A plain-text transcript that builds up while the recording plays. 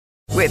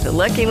With the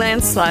Lucky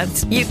Land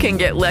Slots, you can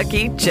get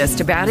lucky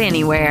just about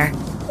anywhere.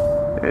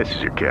 This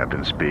is your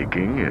captain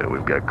speaking.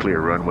 We've got clear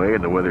runway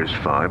and the weather's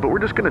fine, but we're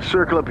just going to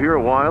circle up here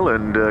a while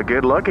and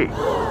get lucky.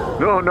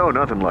 No,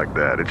 nothing like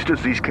that. It's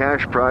just these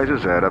cash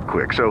prizes add up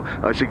quick. So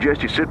I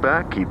suggest you sit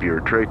back, keep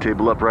your tray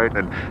table upright,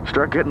 and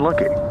start getting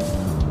lucky.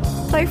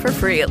 Play for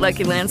free at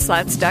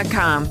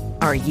LuckyLandSlots.com.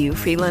 Are you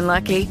feeling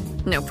lucky?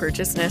 No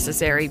purchase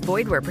necessary.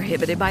 Void where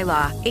prohibited by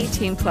law.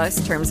 18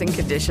 plus terms and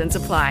conditions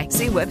apply.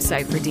 See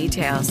website for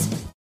details.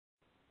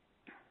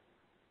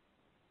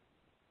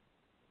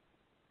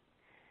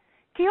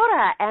 Kia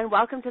ora, and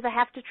welcome to the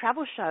Have to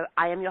Travel Show.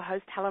 I am your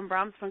host, Helen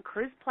Brahms from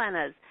Cruise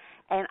Planners,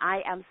 and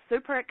I am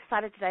super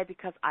excited today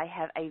because I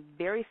have a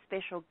very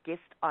special guest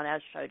on our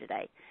show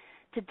today.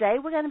 Today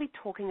we're going to be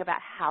talking about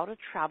how to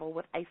travel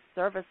with a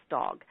service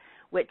dog,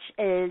 which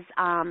is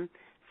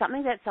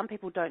something that some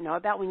people don't know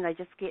about when they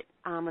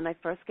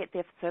first get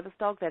their service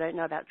dog. They don't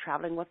know about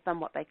traveling with them,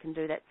 what they can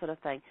do, that sort of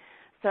thing.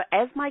 So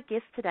as my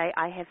guest today,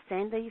 I have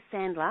Sandy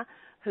Sandler,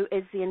 who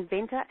is the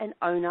inventor and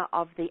owner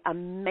of the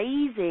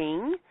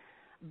amazing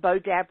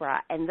Bodabra,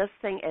 and this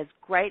thing is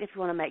great if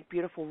you want to make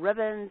beautiful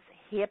ribbons,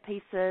 hair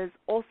pieces,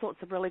 all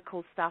sorts of really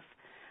cool stuff.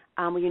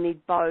 Where you need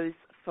bows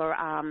for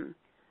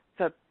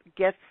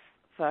gifts,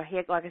 for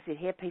hair, like I said,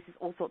 hair pieces,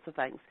 all sorts of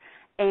things.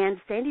 And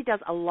Sandy does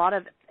a lot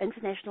of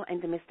international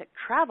and domestic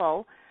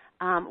travel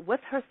with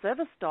her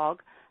service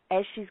dog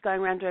as she's going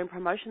around doing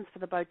promotions for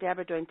the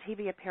Bodabra, doing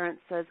TV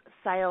appearances,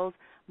 sales,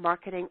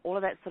 marketing, all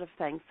of that sort of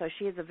thing. So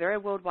she is a very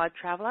worldwide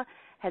traveler,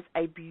 has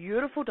a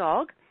beautiful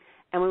dog,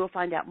 and we will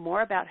find out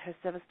more about her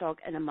service dog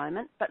in a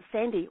moment. But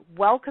Sandy,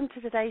 welcome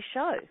to today's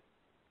show.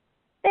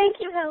 Thank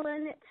you,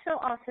 Helen. It's so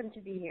awesome to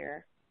be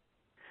here.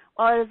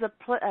 Well, it is a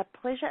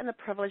pleasure and a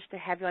privilege to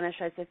have you on our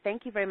show, so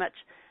thank you very much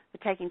for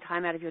taking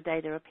time out of your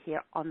day to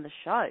appear on the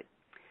show.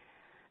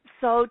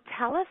 So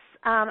tell us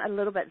a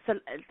little bit. So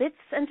let's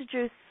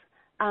introduce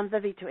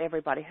Vivi to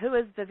everybody. Who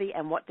is Vivi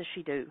and what does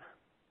she do?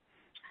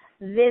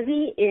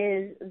 Vivi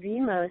is the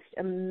most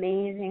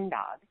amazing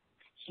dog.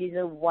 She's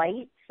a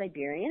white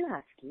Siberian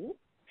Husky,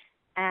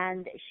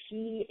 and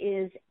she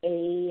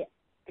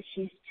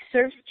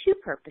serves two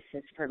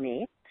purposes for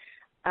me.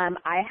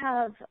 I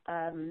have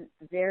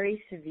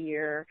very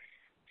severe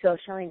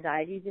social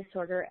anxiety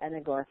disorder and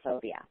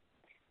agoraphobia,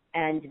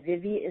 and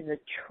Vivi is a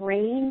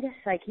trained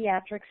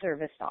psychiatric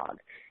service dog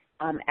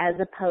as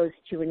opposed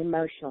to an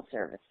emotional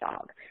service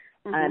dog.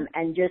 Mm-hmm.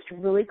 And just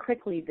really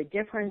quickly, the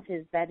difference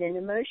is that an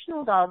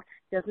emotional dog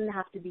doesn't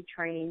have to be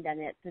trained, and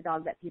it's a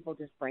dog that people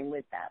just bring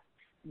with them.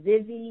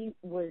 Vivi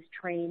was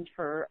trained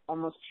for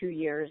almost 2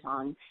 years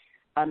on,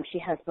 she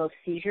has both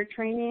seizure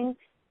training,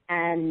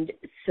 and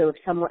so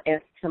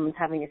if someone's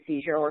having a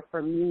seizure, or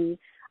for me,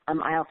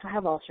 I also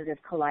have ulcerative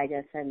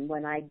colitis, and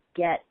when my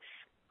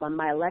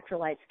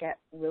electrolytes get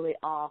really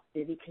off,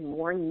 Vivi can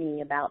warn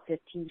me about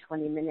 15,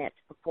 20 minutes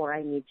before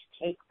I need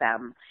to take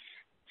them,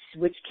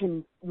 which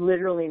can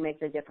literally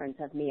make the difference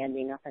of me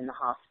ending up in the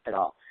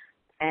hospital.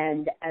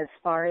 And as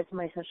far as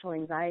my social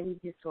anxiety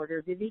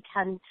disorder, Vivi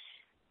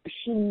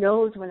she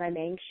knows when I'm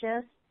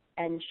anxious,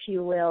 and she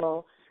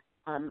will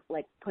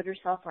put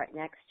herself right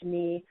next to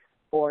me,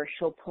 or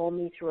she'll pull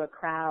me through a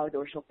crowd,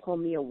 or she'll pull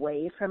me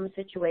away from a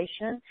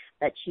situation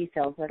that she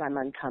feels that I'm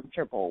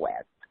uncomfortable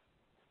with.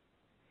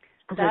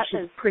 That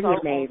she's is pretty so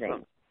amazing.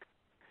 Awesome.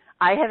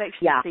 I have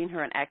actually seen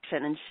her in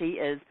action, and she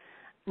is,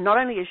 not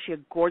only is she a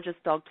gorgeous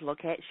dog to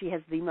look at, she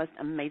has the most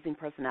amazing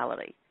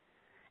personality.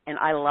 And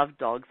I love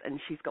dogs,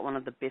 and she's got one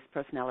of the best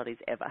personalities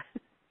ever.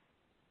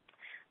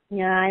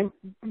 Yeah, I'm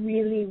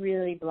really,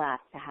 really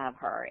blessed to have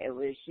her. It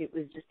was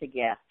just a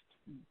gift.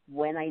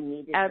 When I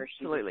needed her,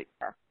 she was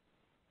there.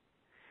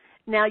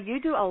 Now, you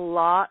do a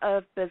lot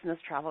of business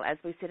travel, as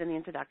we said in the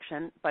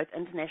introduction, both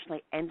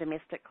internationally and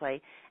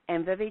domestically,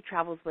 and Vivi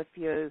travels with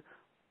you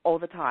all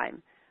the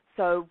time.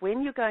 So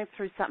when you're going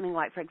through something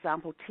like, for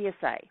example,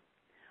 TSA,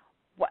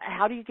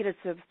 how do you get a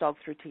service dog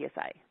through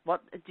TSA?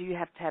 What do you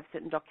have to have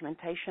certain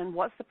documentation?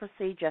 What's the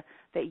procedure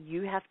that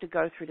you have to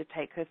go through to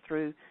take her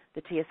through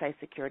the TSA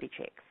security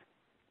checks?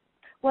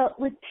 Well,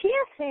 with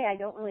TSA, I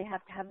don't really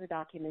have to have the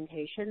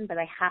documentation, but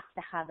I have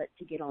to have it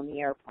to get on the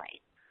airplane.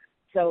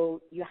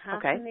 So you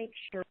have to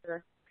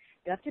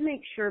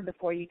make sure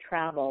before you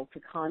travel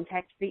to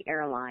contact the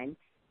airline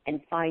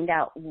and find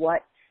out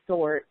what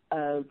sort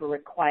of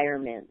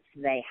requirements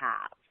they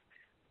have.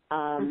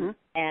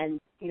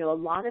 And, a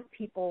lot of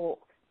people,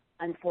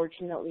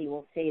 unfortunately,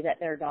 will say that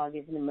their dog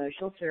is an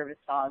emotional service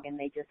dog, and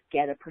they just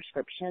get a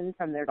prescription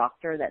from their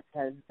doctor that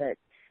says that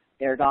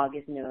their dog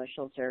is an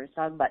emotional service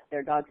dog, but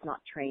their dog's not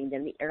trained,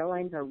 and the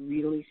airlines are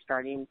really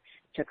starting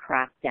to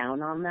crack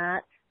down on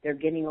that. They're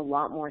getting a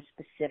lot more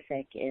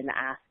specific in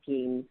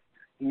asking,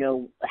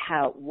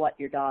 how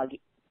your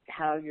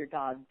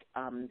dog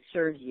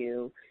serves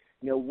you,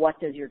 what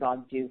does your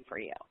dog do for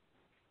you?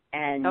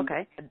 And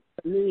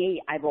for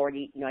me, I've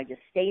already, I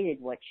just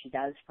stated what she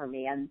does for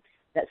me, and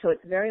so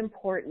it's very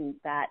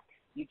important that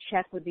you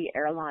check with the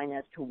airline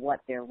as to what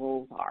their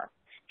rules are.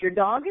 If your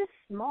dog is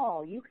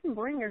small, you can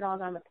bring your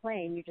dog on the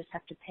plane. You just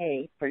have to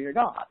pay for your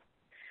dog.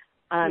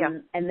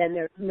 And then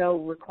there's no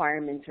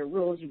requirements or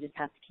rules. You just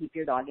have to keep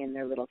your dog in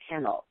their little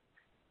kennel.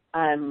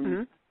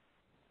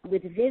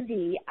 With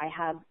Vivi, I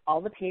have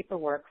all the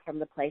paperwork from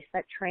the place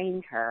that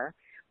trained her,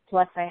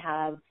 plus I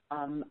have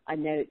a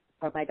note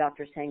from my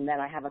doctor saying that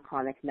I have a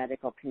chronic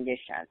medical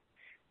condition,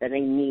 that I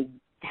need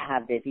to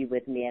have Vivi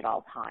with me at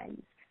all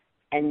times.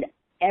 And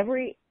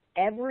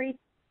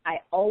I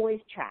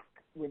always check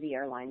with the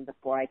airline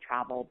before I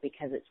travel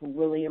because it's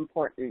really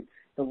important.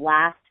 The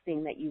last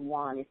thing that you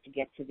want is to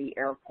get to the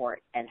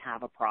airport and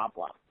have a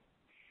problem.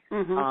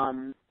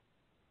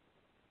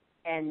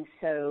 And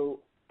so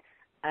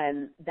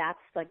that's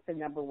like the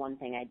number one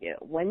thing I do.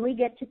 When we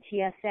get to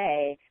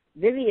TSA,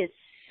 Vivi is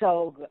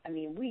so good. I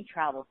mean, we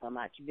travel so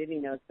much. Vivi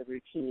knows the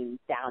routine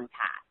down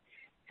pat.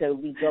 So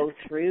we go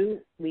through,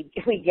 we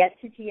get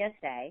to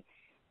TSA,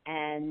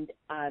 and,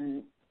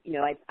 you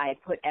know, I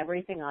put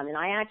everything on. And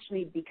I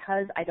actually,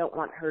 because I don't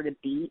want her to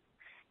beat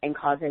and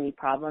cause any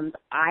problems,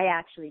 I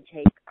actually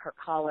take her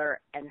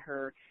collar and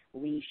her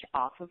leash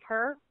off of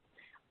her.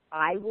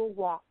 I will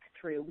walk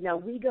through. Now,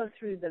 we go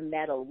through the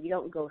metal. We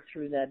don't go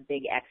through the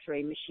big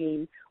X-ray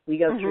machine. We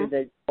go through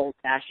the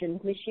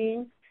old-fashioned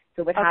machine.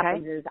 So what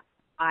happens is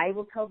I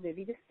will tell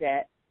Vivi to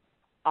sit.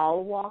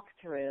 I'll walk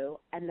through,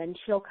 and then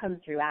she'll come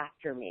through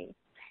after me.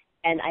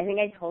 And I think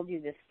I told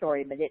you this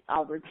story, but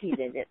I'll repeat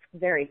it. It's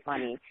very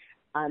funny.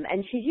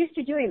 And she's used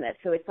to doing this,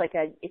 so it's like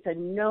it's a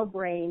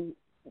no-brain,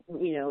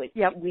 you know,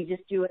 we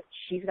just do it.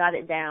 She's got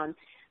it down.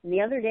 And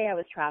the other day I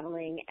was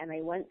traveling, and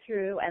I went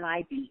through, and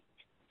I beat.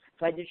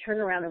 So I had to turn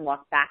around and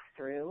walk back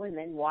through, and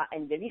then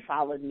and Vivi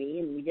followed me,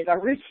 and we did our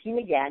routine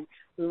again.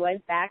 We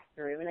went back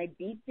through, and I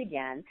beeped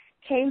again,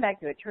 came back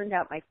to it. Turned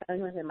out my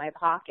phone was in my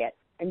pocket.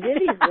 And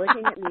Vivi's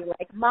looking at me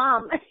like,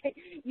 Mom,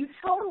 you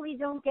totally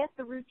don't get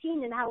the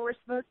routine and how we're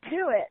supposed to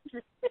do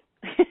it.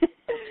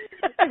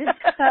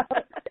 So,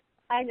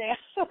 I know.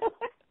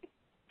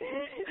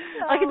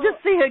 I can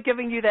just see her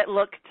giving you that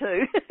look,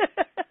 too.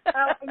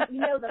 And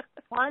you know, the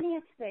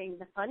funniest thing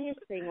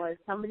was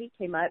somebody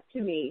came up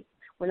to me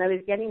when I was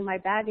getting my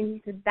bag, and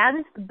he said, that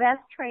is the best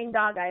trained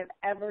dog I've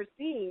ever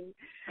seen.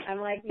 I'm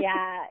like,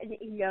 yeah. And,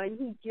 you know, and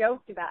he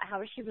joked about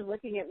how she was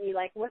looking at me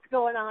like, what's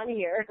going on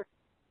here?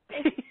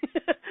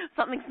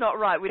 Something's not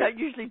right. We don't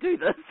usually do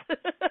this.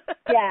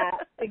 Yeah,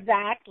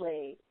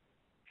 exactly.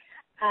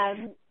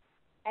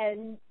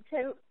 And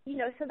so, you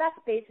know, so that's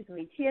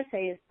basically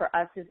TSA for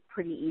us is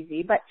pretty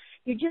easy, but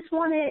you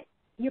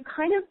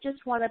kind of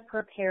just want to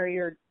prepare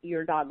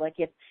your dog. Like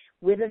if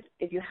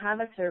you have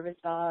a service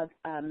dog,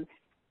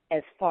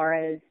 as far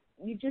as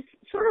you just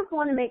sort of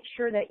want to make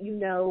sure that you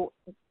know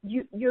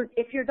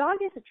if your dog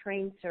is a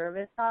trained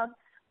service dog,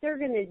 they're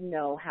going to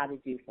know how to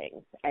do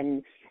things,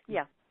 and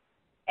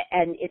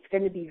it's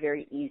going to be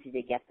very easy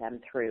to get them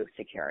through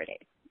security.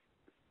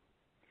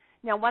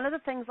 Now, one of the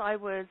things I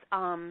was,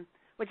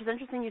 which is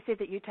interesting, you said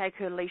that you take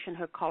her leash and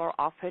her collar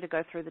off her to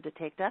go through the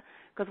detector,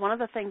 because one of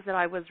the things that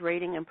I was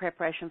reading in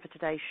preparation for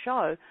today's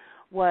show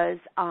was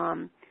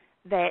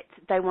that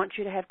they want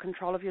you to have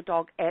control of your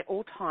dog at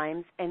all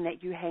times, and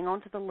that you hang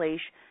on to the leash,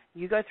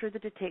 you go through the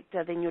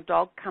detector, then your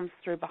dog comes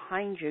through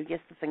behind you. Yes,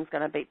 the thing's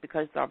going to beep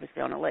because they're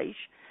obviously on a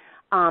leash,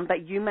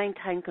 but you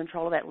maintain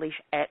control of that leash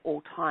at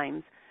all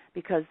times,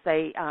 because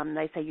they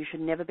say you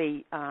should never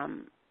be,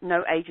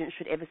 no agent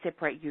should ever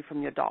separate you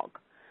from your dog,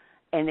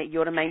 and that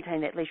you're to maintain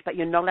that leash, but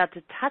you're not allowed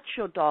to touch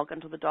your dog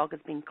until the dog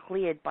has been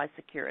cleared by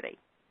security.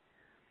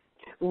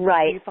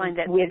 Right. Do you find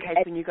that the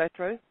case when you go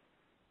through?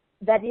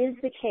 That is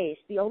the case.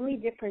 The only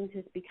difference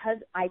is because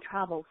I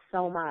travel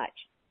so much,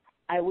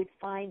 I would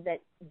find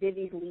that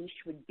Vivi's leash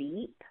would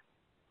beep.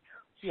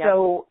 Yep.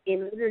 So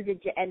in order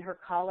to, and her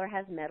collar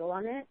has metal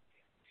on it,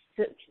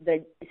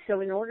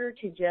 so in order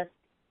to just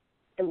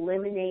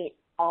eliminate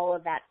all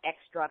of that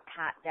extra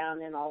pat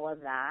down and all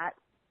of that,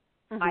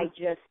 I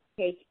just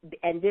take,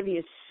 and Vivi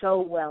is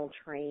so well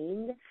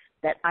trained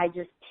that I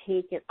just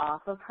take it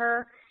off of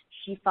her.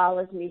 She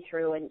follows me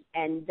through,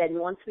 and then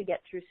once we get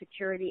through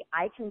security,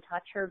 I can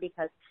touch her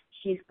because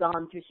she's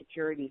gone through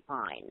security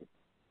fine.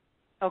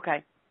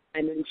 Okay.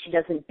 And then she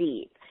doesn't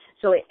beep.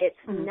 So it's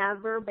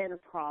never been a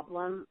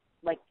problem,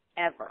 like,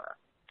 ever,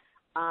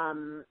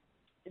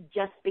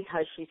 just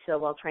because she's so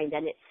well trained,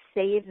 and it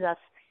saves us.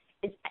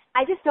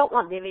 I just don't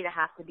want Vivi to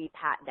have to be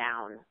pat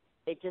down.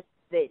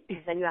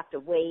 Then you have to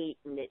wait,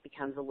 and it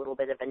becomes a little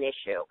bit of an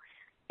issue.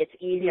 It's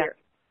easier.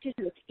 Yeah.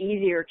 It's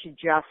easier to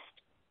just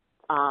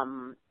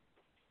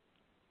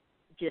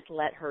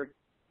let her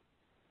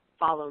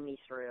follow me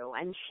through,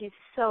 and she's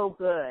so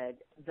good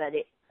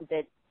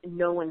that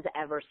no one's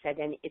ever said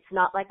any. It's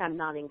not like I'm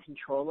not in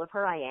control of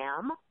her. I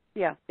am.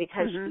 Yeah.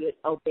 Because she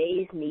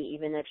obeys me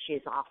even if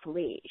she's off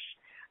leash.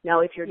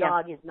 Now, if your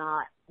dog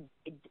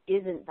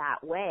isn't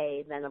that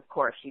way, then of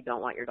course you don't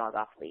want your dog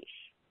off leash.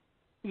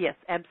 Yes,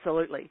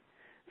 absolutely.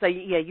 So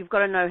you've got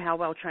to know how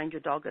well trained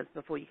your dog is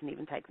before you can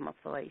even take them off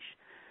the leash.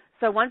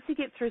 So once you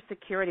get through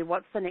security,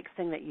 what's the next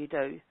thing that you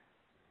do?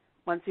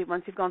 Once you've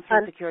gone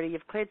through security,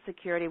 you've cleared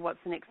security, what's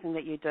the next thing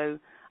that you do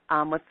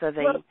with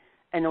Vivi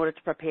in order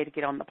to prepare to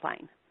get on the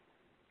plane?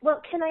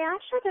 Well, can I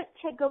ask you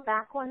to go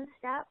back one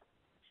step?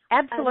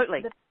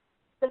 Absolutely.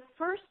 The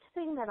first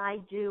thing that I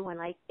do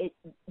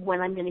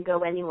when I'm going to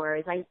go anywhere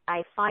is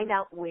I find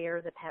out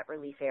where the pet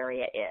relief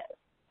area is.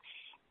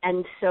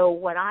 And so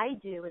what I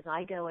do is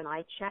I go and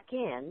I check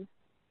in,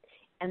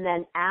 and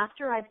then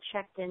after I've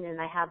checked in and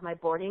I have my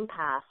boarding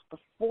pass,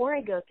 before I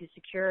go through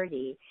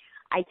security,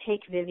 I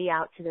take Vivi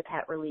out to the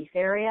pet relief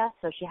area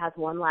so she has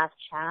one last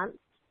chance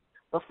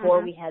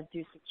before we head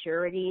through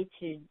security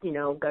to,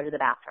 go to the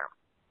bathroom.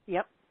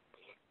 Yep.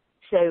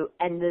 So,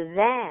 and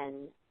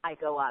then I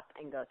go up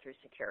and go through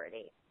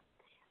security.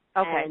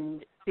 Okay.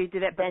 And so you do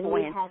that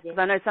beforehand? Because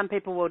I know some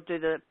people will do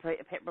the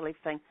pet relief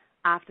thing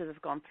after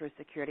they've gone through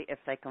security if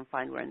they can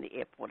find where in the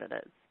airport it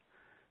is.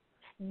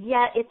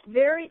 Yeah,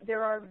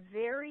 there are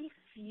very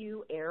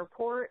few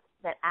airports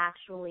that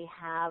actually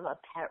have a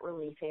pet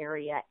relief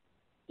area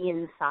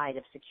inside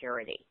of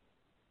security.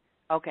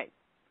 Okay.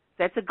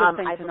 That's a good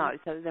thing to know.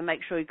 So then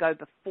make sure you go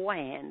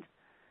beforehand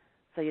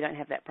so you don't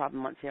have that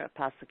problem once you're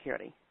past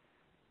security.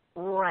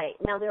 Right.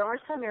 Now, there are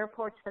some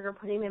airports that are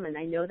putting them in.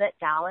 I know that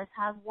Dallas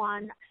has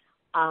one.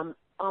 Oh,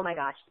 my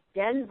gosh,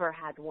 Denver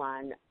had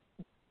one.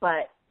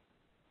 But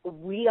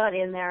we got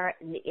in there,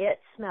 and it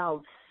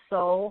smelled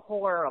so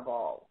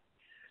horrible.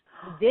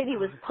 Vivi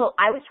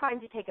I was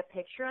trying to take a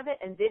picture of it,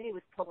 and Vivi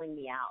was pulling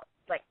me out.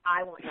 Like,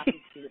 I want nothing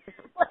to do with this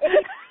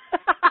place.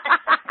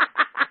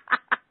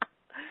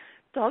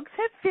 Dogs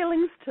have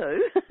feelings,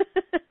 too.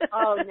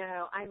 Oh,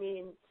 no. I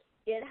mean,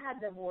 it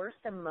had the worst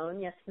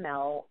ammonia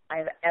smell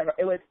I've ever.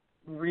 It was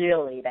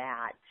really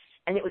bad.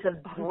 And it was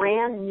a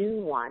brand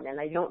new one, and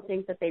I don't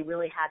think that they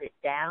really had it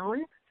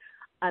down.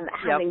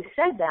 Having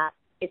said that,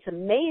 it's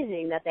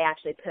amazing that they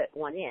actually put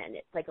one in.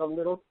 It's like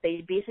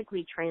they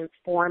basically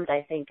transformed,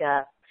 I think,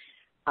 a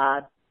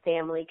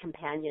family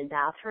companion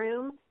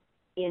bathroom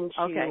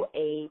into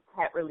a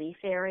pet relief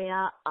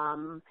area.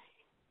 And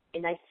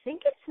I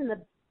think it's in the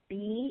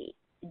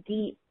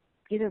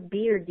either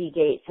B or D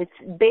gates.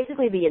 It's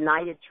basically the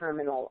United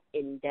Terminal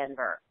in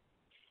Denver,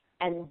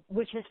 and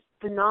which is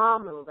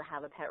phenomenal to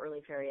have a pet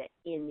relief area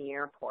in the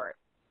airport.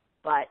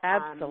 But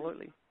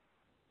absolutely.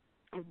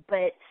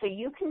 But so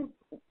you can.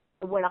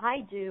 What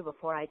I do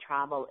before I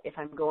travel, if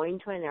I'm going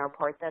to an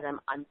airport that I'm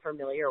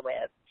unfamiliar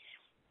with,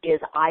 is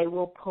I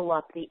will pull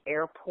up the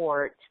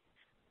airport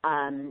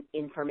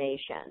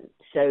information.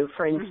 So,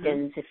 for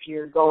instance, if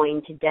you're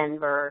going to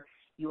Denver,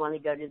 you want to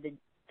go to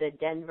the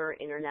Denver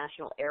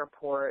International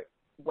Airport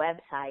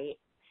website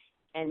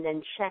and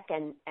then check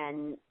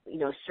and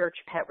search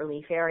pet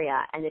relief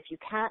area. And if you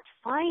can't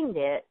find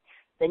it,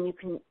 then you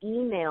can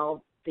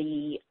email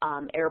the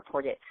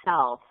airport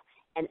itself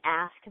and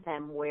ask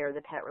them where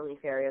the pet relief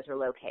areas are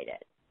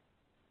located,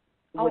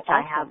 which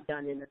I have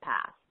done in the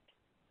past.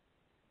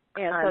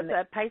 Yeah, so it's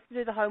a pace to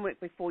do the homework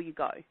before you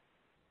go.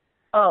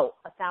 Oh,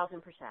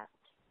 1,000%.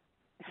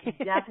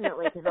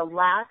 Definitely, because the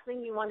last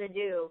thing you want to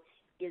do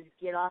is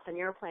get off an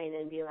airplane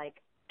and be like,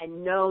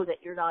 and know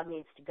that your dog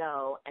needs to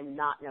go and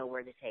not know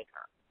where to take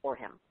her or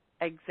him.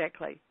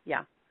 Exactly,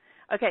 yeah.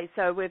 Okay,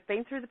 so we've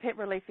been through the pet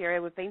relief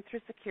area, we've been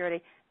through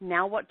security.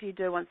 Now what do you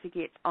do once you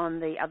get on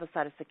the other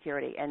side of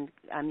security and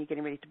you're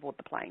getting ready to board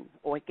the plane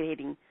or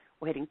heading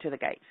to the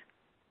gate?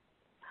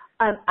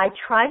 I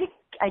try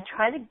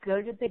to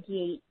go to the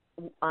gate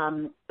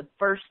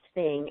first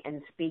thing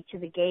and speak to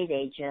the gate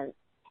agent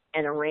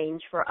and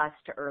arrange for us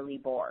to early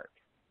board.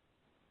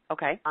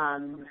 Okay.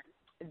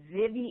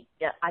 Vivi,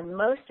 on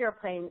most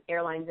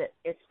airlines,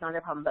 it's not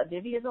a problem, but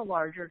Vivi is a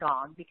larger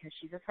dog because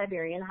she's a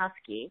Siberian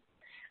Husky.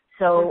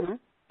 So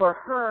for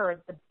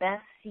her, the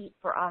best seat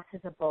for us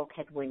is a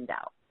bulkhead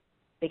window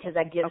because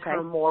that gives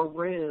her more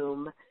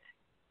room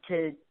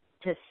to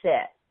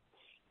sit.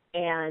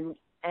 And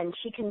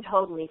she can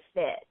totally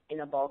fit in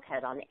a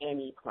bulkhead on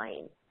any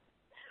plane.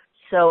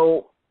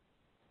 So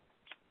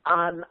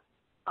on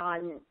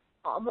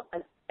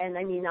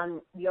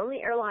the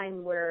only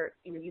airline where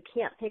you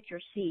can't pick your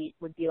seat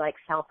would be like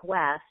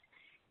Southwest,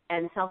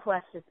 and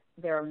Southwest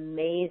they're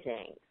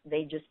amazing.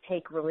 They just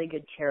take really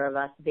good care of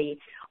us. They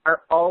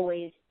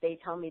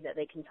tell me that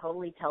they can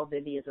totally tell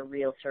Vivi is a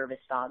real service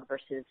dog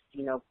versus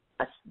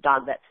a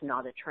dog that's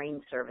not a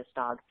trained service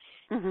dog,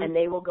 and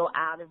they will go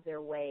out of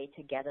their way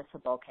to get us a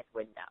bulkhead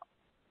window.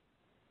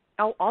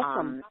 Oh,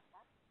 awesome!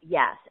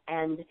 Yes,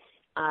 and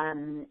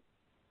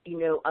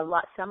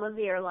some of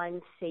the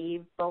airlines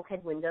save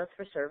bulkhead windows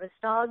for service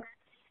dogs.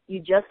 You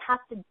just have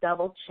to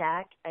double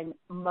check, and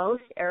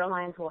most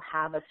airlines will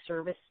have a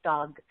service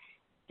dog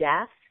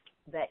desk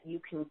that you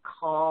can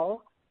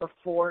call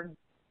before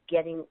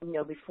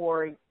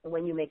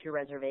when you make your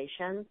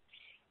reservation.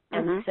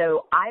 And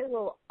so I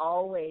will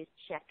always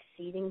check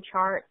seating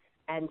charts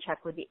and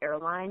check with the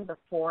airline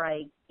before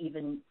I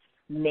even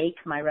make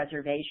my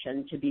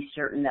reservation to be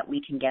certain that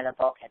we can get a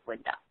bulkhead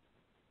window.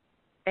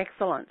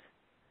 Excellent.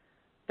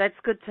 That's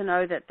good to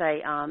know that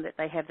they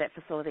have that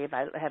facility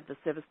available, have the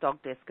service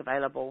dog desk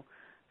available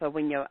for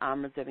when you're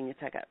reserving your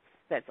tickets.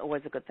 That's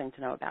always a good thing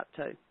to know about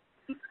too.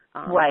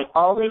 Right.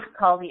 Always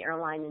call the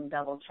airline and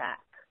double check.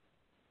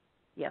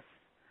 Yes.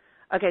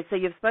 Okay, so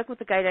you've spoken with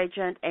the gate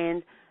agent,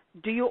 and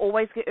Do you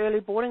always get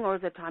early boarding, or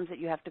is there times that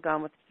you have to go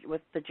in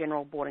with the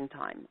general boarding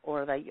time,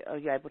 or are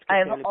you able to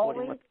get early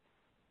boarding?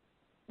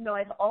 No,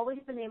 I've always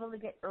been able to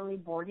get early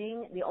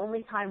boarding. The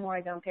only time where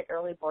I don't get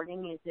early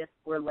boarding is if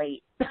we're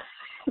late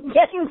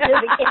getting to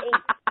the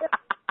gate.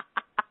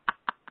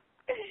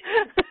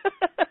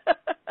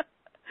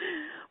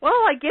 Well,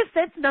 I guess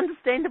that's an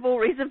understandable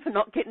reason for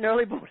not getting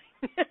early boarding.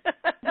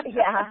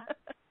 Yeah.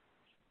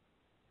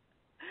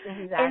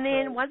 Exactly. And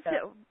then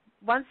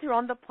once you're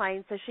on the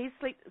plane, so she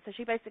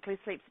basically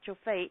sleeps at your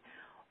feet.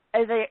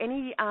 Are there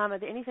any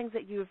things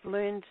that you've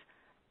learned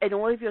in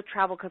all of your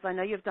travel? Because I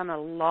know you've done a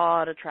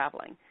lot of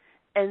traveling,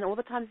 and all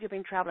the times you've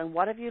been traveling,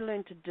 what have you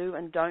learned to do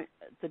and don't,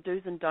 the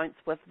do's and don'ts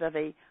with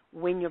Vivi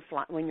when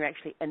you're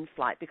actually in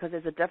flight? Because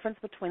there's a difference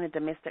between a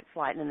domestic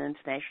flight and an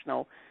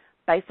international.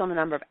 Based on the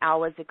number of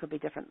hours, there could be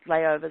different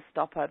layovers,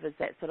 stopovers,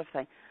 that sort of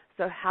thing.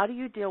 So how do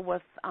you deal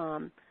with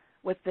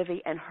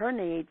Vivi and her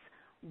needs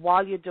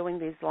while you're doing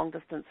these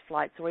long-distance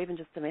flights or even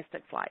just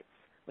domestic flights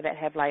that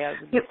have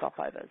layovers and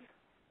stopovers?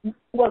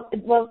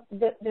 Well,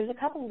 there's a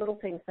couple little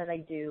things that I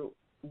do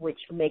which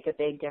make a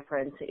big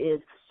difference. Is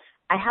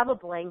I have a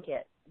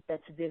blanket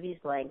that's Vivi's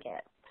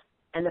blanket.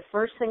 And the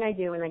first thing I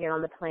do when I get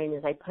on the plane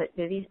is I put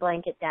Vivi's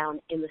blanket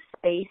down in the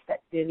space that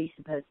Vivi's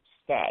supposed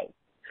to stay.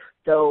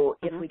 So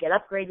if we get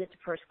upgraded to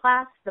first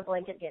class, the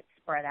blanket gets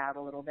spread out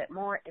a little bit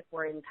more. If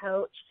we're in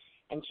coach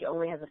and she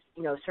only has a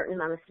certain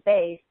amount of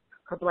space,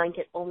 her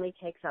blanket only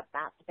takes up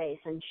that space,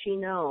 and she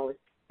knows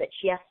that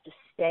she has to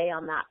stay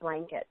on that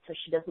blanket so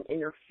she doesn't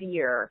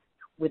interfere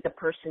with the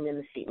person in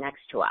the seat next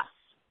to us.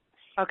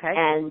 Okay.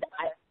 And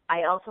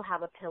I also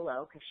have a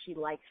pillow because she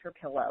likes her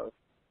pillows,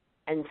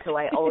 and so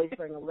I always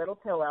bring a little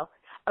pillow.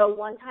 Oh,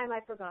 one time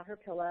I forgot her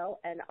pillow,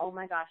 and oh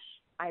my gosh,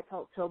 I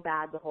felt so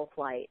bad the whole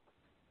flight.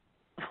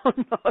 Oh,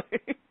 no.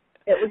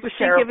 It was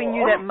she giving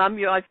you that, Mum,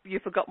 you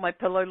forgot my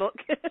pillow look?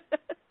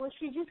 Well,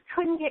 she just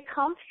couldn't get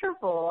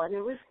comfortable, and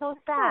it was so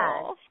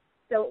sad. Aww.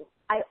 So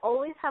I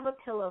always have a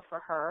pillow for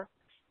her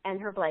and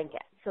her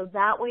blanket. So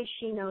that way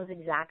she knows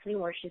exactly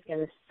where she's going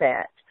to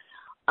sit.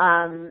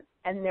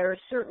 And there are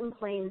certain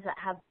planes that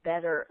have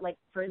better, like,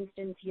 for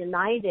instance,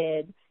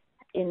 United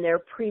in their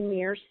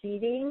premier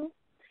seating,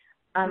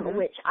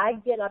 which I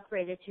get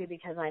upgraded to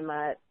because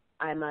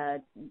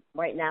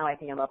right now I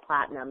think I'm a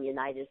platinum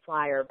United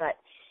flyer, but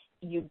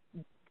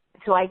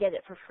so I get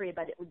it for free,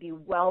 but it would be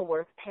well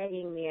worth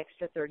paying the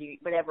extra $30,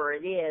 whatever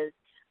it is,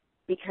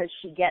 because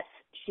she gets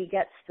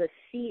the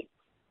seat.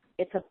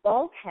 It's a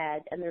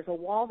bulkhead and there's a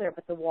wall there,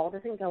 but the wall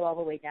doesn't go all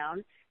the way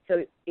down,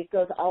 so it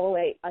goes all the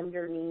way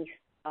underneath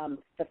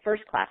the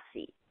first class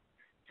seat.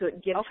 So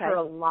it gives her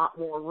a lot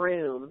more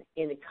room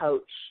in a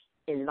coach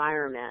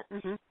environment,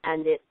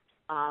 and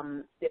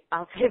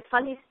I'll say a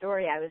funny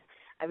story. I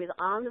was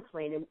on the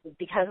plane, and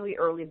because we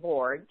early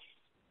board,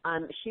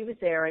 she was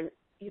there, and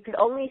you could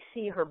only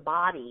see her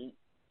body,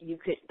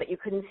 but you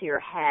couldn't see her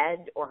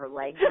head or her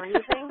legs or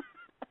anything.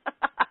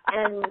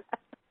 And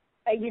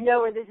you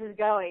know where this is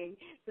going.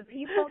 The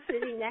people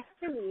sitting next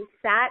to me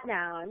sat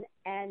down,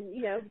 and,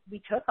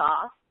 we took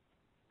off,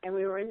 and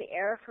we were in the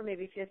air for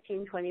maybe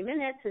 15, 20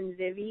 minutes, and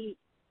Vivi,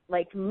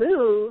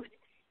 moved,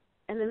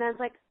 and the man's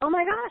like, oh,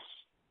 my gosh,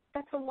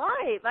 that's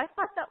alive. I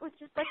thought that was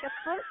just like a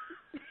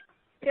foot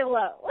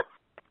pillow.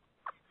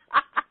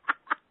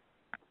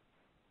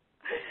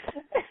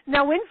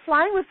 Now, when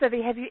flying with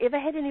Vivi, have you ever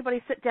had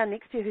anybody sit down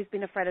next to you who's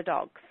been afraid of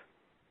dogs?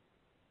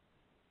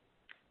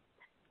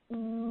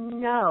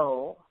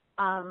 No.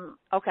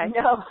 Okay.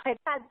 No, I've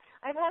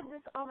had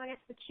this. Oh my gosh,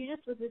 the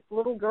cutest was this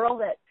little girl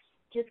that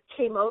just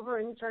came over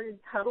and started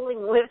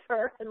cuddling with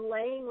her and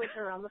laying with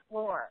her on the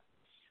floor,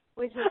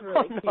 which was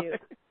really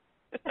cute.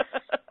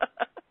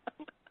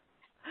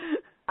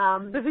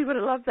 Vivi would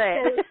have loved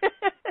that.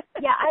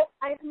 Yeah,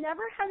 I've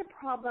never had a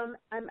problem,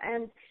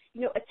 and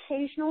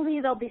occasionally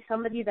there'll be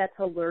somebody that's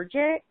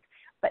allergic,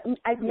 but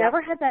I've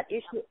never had that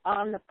issue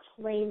on the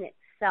plane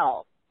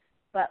itself.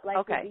 But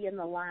we'll be in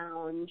the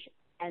lounge,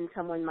 and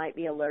someone might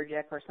be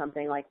allergic or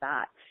something like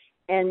that.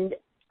 And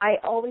I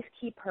always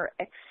keep her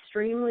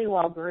extremely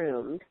well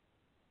groomed,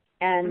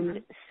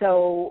 and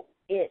so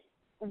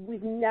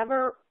I've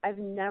never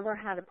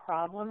had a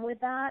problem with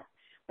that.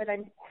 But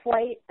I'm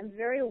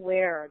very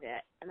aware of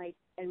it,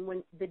 and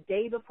when the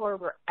day before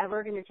we're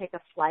ever going to take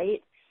a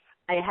flight,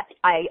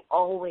 I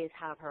always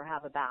have her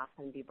have a bath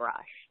and be brushed.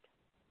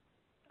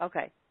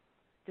 Okay,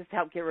 just to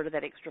help get rid of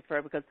that extra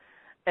fur, because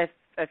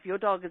if your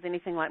dog is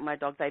anything like my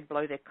dog, they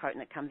blow their coat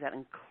and it comes out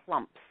in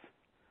clumps,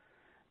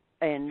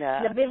 and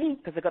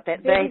because they've got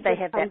that they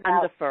have that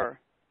under fur.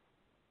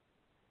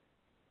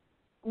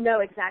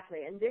 No,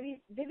 exactly, and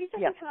Vivi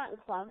doesn't come out in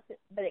clumps,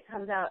 but it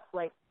comes out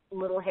like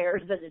little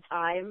hairs at a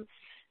time.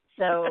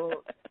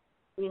 So,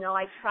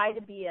 I try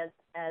to be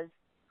as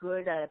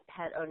good a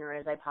pet owner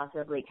as I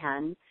possibly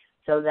can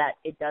so that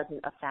it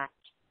doesn't affect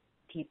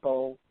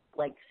people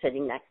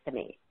sitting next to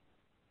me.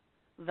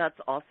 That's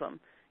awesome.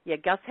 Yeah,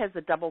 Gus has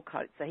a double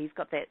coat, so he's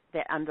got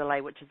that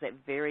underlay, which is that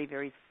very,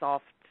 very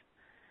soft,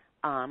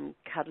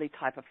 cuddly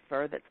type of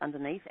fur that's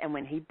underneath. And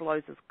when he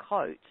blows his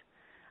coat,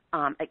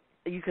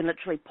 you can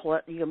literally pull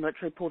it. You can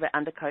literally pull that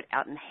undercoat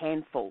out in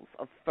handfuls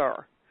of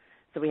fur.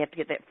 So we have to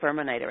get that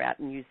Furminator out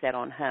and use that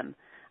on him.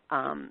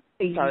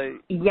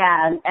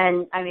 Yeah,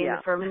 and I mean, yeah.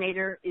 the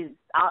Furminator is,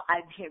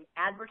 I've heard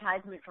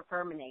advertisement for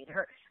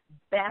Furminator.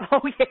 Best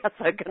oh, yeah,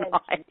 so can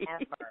I.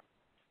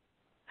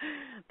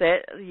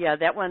 ever.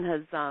 That one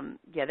has,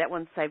 that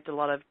one saved a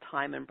lot of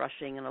time and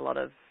brushing and a lot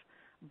of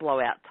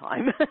blowout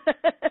time.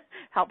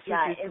 Helps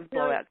reduce the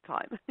blowout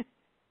time.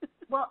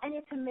 Well, and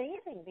it's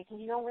amazing because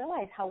you don't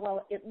realize how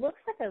well, it looks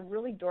like a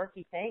really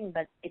dorky thing,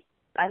 but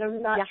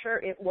I'm not sure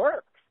it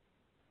works.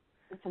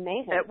 It's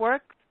amazing. It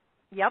works,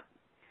 yep.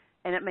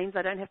 And it means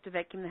I don't have to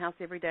vacuum the house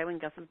every day when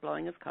Gus is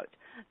blowing his coat.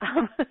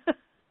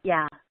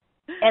 Yeah.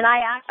 And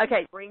I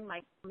actually bring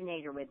my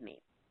Furminator with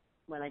me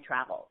when I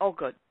travel. Oh,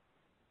 good.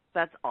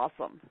 That's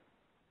awesome.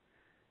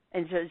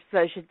 And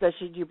so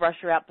should you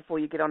brush her out before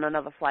you get on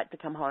another flight to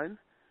come home?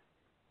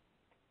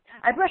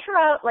 I brush her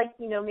out,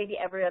 maybe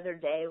every other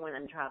day when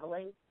I'm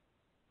traveling.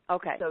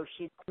 Okay. So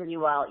she's pretty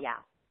well, yeah.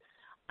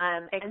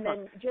 And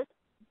Excellent. then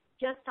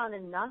just on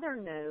another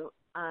note,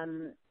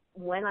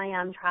 when I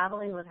am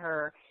traveling with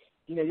her,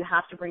 you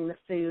have to bring the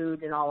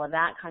food and all of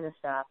that kind of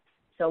stuff.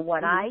 So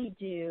what I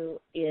do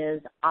is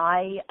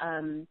I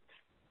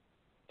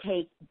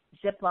take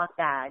Ziploc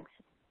bags,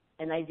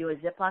 and I do a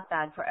Ziploc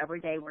bag for every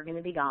day we're going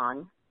to be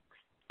gone,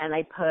 and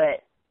I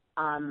put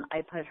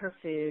her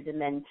food,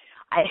 and then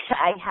I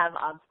have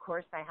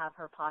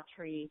her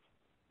Patri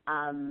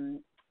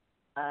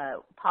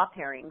paw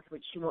pairings,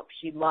 which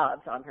she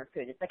loves on her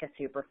food. It's like a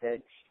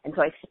superfood, and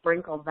so I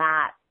sprinkle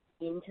that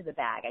into the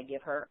bag. I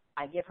give her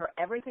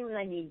everything that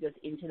I need goes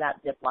into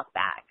that Ziploc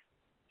bag.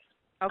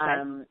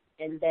 Okay.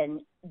 And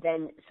then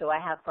so I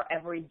have, for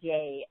every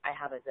day I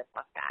have a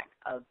Ziploc bag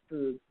of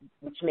food,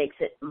 which makes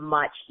it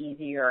much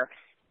easier.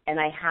 And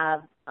I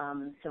have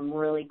some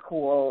really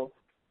cool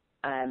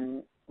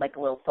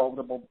little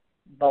foldable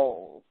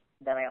bowls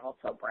that I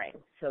also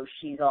bring. So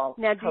she's all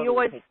now. Do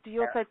you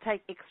also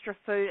take extra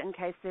food in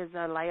case there's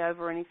a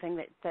layover or anything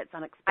that's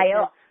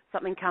unexpected?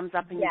 Something comes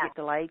up and you get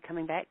delayed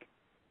coming back.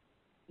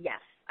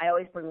 Yes, I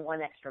always bring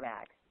one extra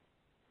bag.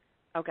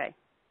 Okay.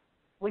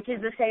 Which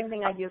is the same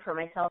thing I do for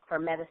myself for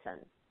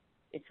medicine.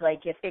 It's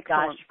like if,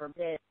 gosh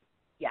forbid,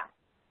 Yeah.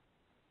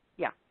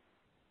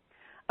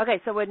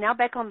 Okay, so we're going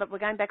back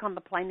on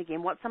the plane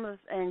again.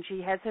 And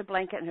she has her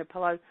blanket and her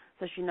pillow,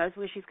 so she knows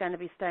where she's going to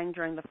be staying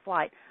during the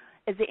flight.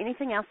 Is there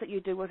anything else that you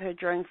do with her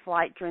during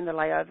flight, during the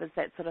layovers,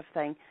 that sort of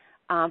thing,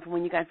 from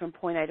when you're going from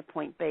point A to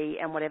point B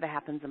and whatever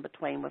happens in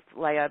between with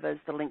layovers,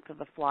 the length of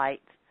the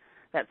flight,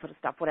 that sort of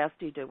stuff? What else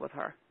do you do with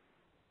her?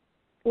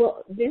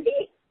 Well,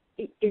 Vivi,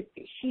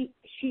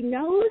 she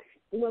knows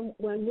when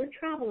we're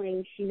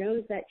traveling, she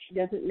knows that she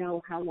doesn't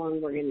know how long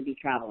we're going to be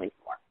traveling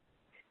for.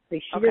 So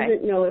she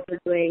doesn't know if we're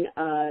doing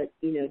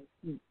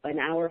an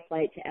hour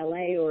flight to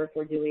LA or if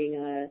we're doing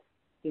a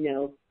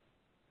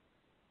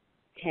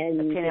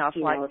 10-hour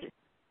flight to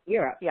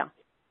Europe. Yeah.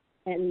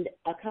 And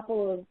a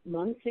couple of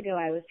months ago,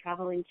 I was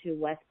traveling to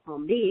West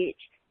Palm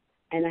Beach,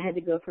 and I had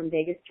to go from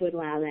Vegas to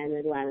Atlanta and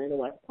Atlanta to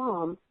West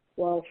Palm.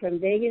 Well, from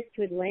Vegas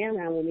to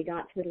Atlanta, when we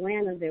got to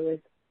Atlanta, there was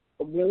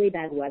really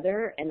bad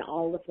weather, and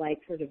all the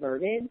flights were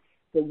diverted.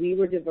 So we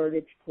were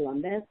diverted to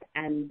Columbus,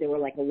 and there were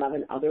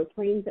 11 other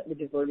planes that were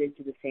diverted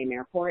to the same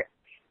airport.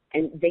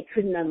 And they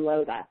couldn't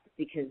unload us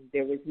because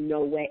there was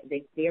no way.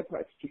 The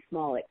airport's too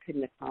small. It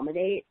couldn't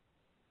accommodate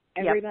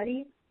everybody.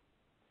 Yep.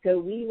 So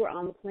we were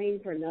on the plane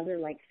for another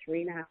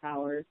 3.5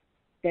 hours.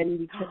 Then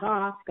we took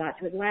off, got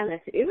to Atlanta.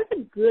 So it was a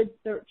good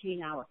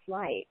 13-hour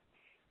flight.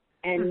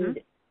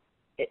 And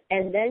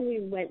and then we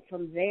went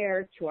from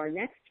there to our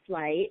next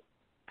flight.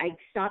 I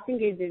stopped and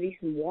gave Vivi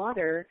some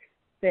water,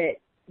 but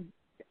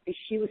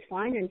she was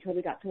fine until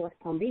we got to West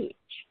Palm Beach.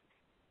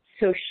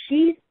 So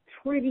she's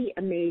pretty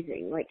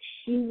amazing.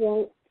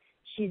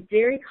 She's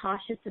very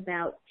cautious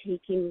about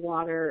taking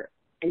water,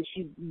 and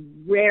she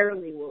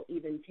rarely will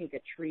even take a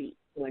treat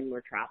when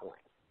we're traveling.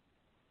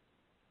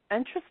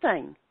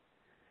 Interesting.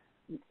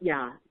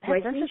 Yeah. So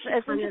it's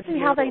interesting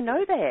how they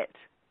know that.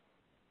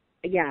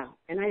 Yeah,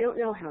 and I don't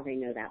know how they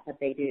know that, but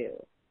they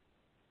do.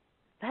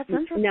 That's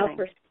interesting. Now,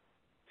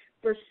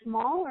 for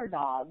smaller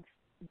dogs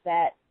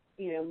that,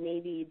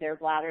 maybe their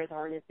bladders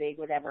aren't as big,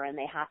 whatever, and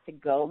they have to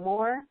go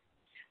more,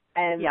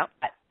 and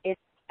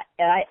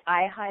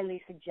I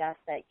highly suggest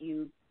that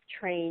you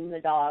train the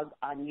dog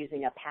on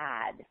using a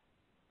pad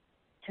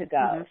to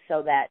go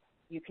so that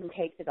you can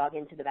take the dog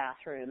into the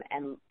bathroom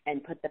and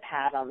put the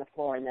pad on the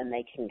floor, and then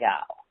they can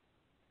go.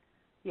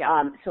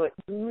 Yeah. So it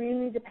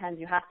really depends.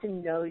 You have to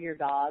know your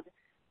dog.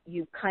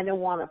 You kind of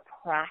want to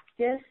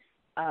practice.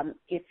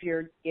 If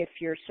your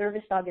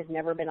service dog has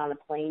never been on a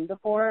plane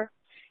before,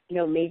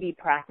 maybe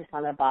practice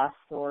on a bus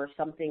or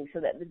something so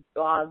that the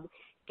dog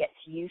gets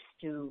used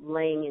to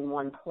laying in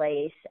one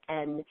place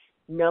and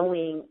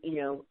knowing,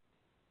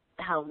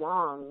 how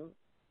long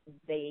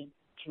they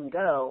can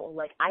go.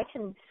 I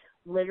can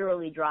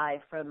literally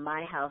drive from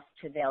my house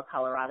to Vail,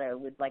 Colorado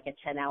with a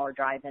 10-hour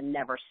drive and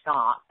never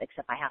stop,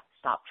 except I have to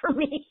stop for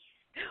me.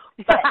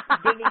 But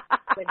Vivi,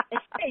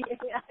 I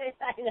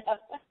know.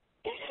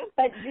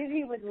 But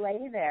Vivi would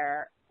lay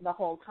there the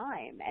whole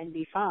time and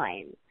be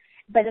fine.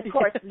 But, of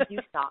course, we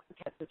do stop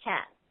because we can.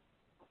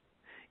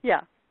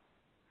 Yeah.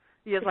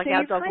 Yes, like So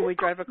our dog, when we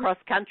drove across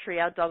country,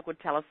 our dog would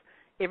tell us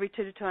every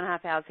 2 to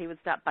 2.5 hours he would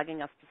start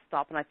bugging us to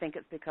stop, and I think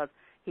it's because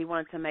he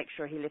wanted to make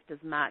sure he left his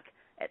mark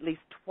at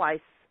least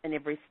twice in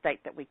every state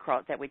that we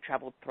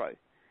traveled through.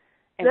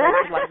 And we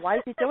were like, why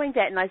is he doing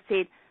that? And I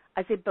said,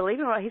 believe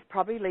it or not, he's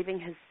probably leaving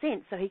his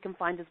scent so he can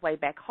find his way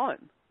back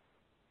home.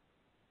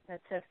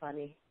 That's so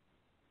funny.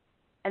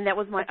 And that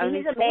was my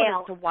only thought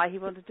as to why he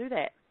wanted to do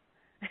that.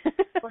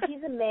 Well,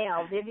 he's a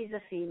male. Vivi's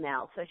a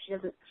female, so she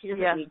doesn't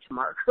yeah. need to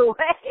mark her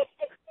way.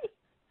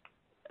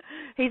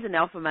 He's an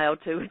alpha male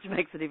too, which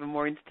makes it even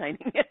more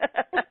entertaining.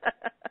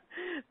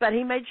 But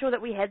he made sure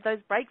that we had those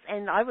breaks,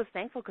 and I was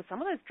thankful because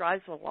some of those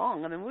drives were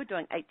long. I mean, we were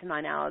doing 8 to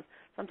 9 hours,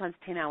 sometimes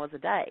 10 hours a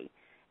day.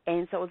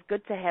 And so it was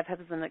good to have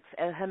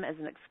him as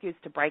an excuse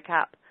to break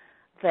up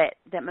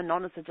that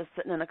monotonous of just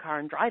sitting in a car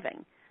and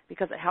driving,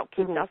 because it helped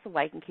keep us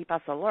awake and keep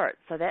us alert.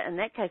 So that in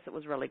that case, it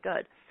was really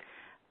good.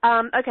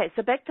 Okay,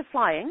 so back to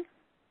flying.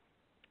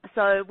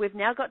 So we've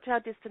now got to our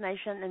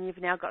destination, and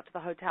you've now got to the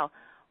hotel.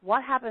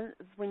 What happens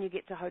when you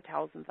get to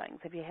hotels and things?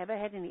 Have you ever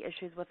had any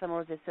issues with them,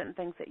 or is there certain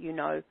things that you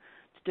know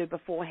to do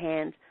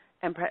beforehand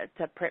and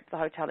to prep the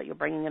hotel that you're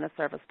bringing in a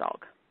service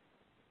dog?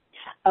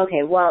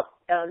 Okay, well,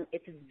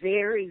 it's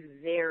very,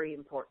 very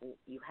important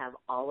you have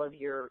all of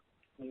your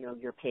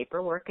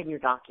paperwork and your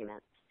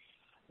documents,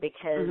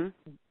 because,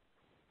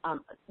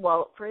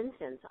 well, for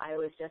instance, I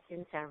was just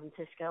in San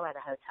Francisco at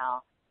a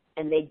hotel,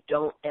 and they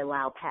don't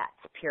allow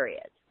pets,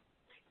 period.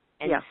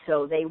 And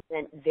so they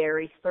went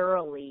very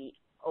thoroughly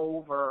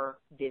over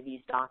Vivi's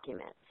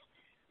documents,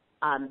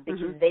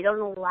 because they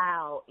don't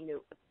allow,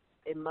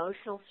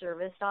 emotional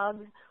service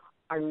dogs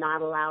are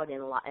not allowed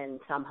in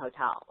some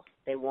hotels.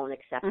 They won't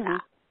accept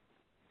that.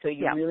 So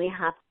you really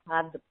have to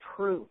have the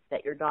proof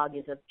that your dog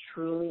is a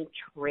truly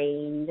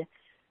trained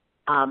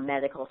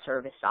medical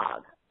service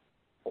dog,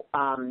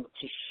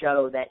 to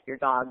show that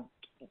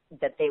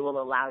that they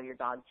will allow your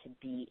dog to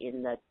be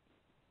in the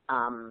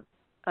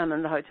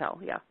in the hotel,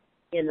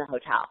 in the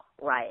hotel,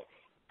 right?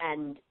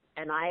 And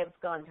I have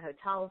gone to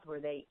hotels where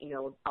they,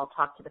 I'll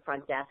talk to the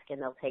front desk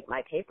and they'll take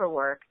my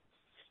paperwork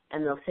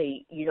and they'll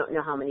say, you don't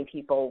know how many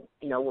people,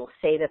 will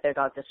say that their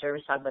dog's a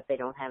service dog, but they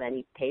don't have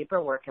any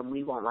paperwork and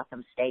we won't let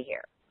them stay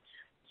here.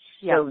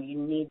 So you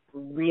need to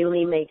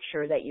really make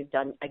sure that you've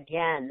done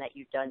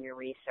your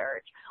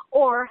research,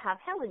 or have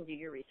Helen do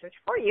your research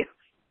for you.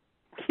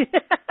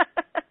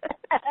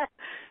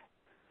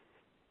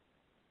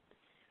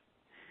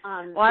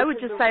 Well, I would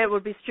just say it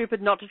would be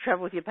stupid not to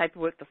travel with your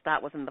paperwork to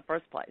start with in the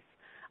first place.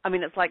 I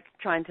mean, it's like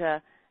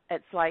people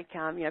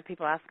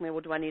ask me,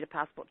 well, do I need a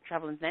passport to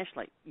travel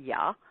internationally?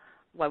 Yeah.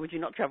 Why would you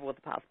not travel with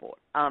a passport?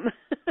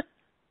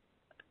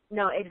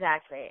 No,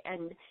 exactly.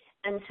 And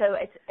so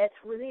it's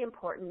really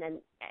important.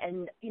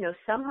 And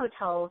some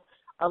hotels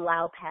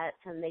allow pets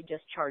and they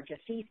just charge a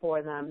fee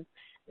for them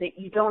that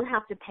you don't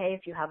have to pay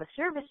if you have a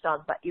service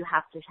dog, but you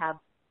have to have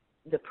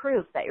the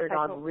proof that your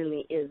dog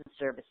really is a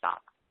service dog.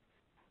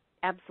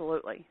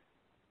 Absolutely.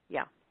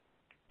 Yeah.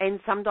 And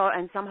some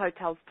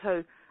hotels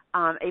too,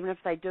 even if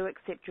they do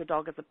accept your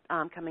dog as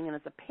coming in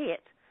as a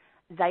pet,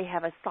 they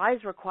have a size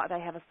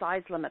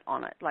limit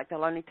on it. Like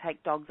they'll only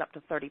take dogs up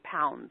to 30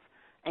 pounds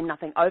and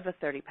nothing over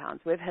 30 pounds.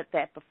 We've hit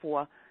that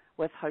before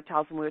with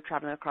hotels when we were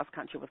traveling across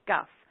country with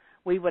Gus.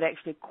 We would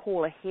actually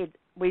call ahead.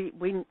 We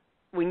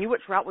knew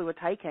which route we were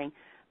taking,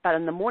 but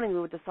in the morning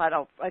we would decide,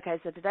 okay,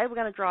 so today we're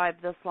going to drive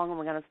this long and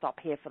we're going to stop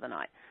here for the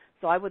night.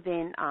 So I would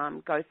then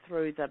go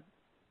through the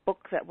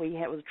book that we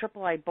had. It was a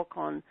AAA book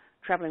on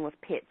traveling with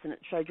pets, and it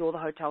showed you all the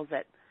hotels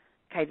that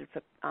catered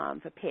for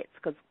pets,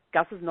 because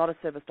Gus is not a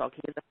service dog.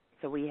 He is a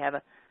pet, so we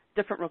have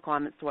different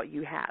requirements to what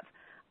you have.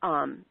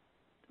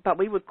 But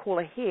we would call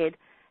ahead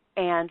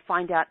and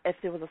find out if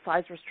there was a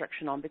size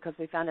restriction on, because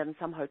we found out in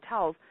some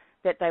hotels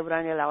that they would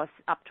only allow us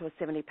up to a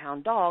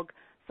 70-pound dog.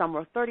 Some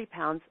were 30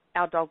 pounds.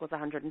 Our dog was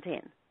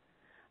 110.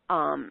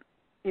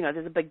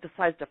 There's a big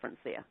size difference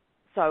there.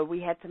 So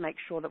we had to make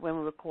sure that when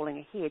we were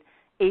calling ahead,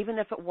 even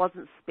if it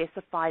wasn't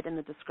specified in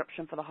the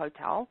description for the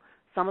hotel,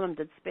 some of them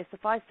did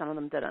specify, some of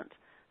them didn't.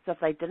 So if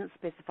they didn't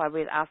specify,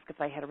 we'd ask if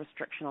they had a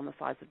restriction on the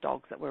size of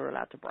dogs that we were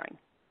allowed to bring.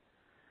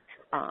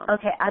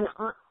 Okay, and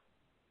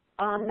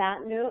on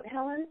that note,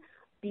 Helen,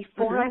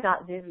 before I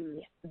got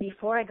Vivi,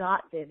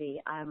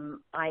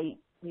 I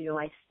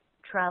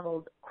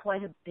traveled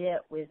quite a bit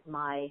with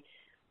my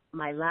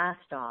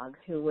last dog,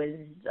 who was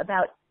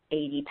about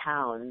 80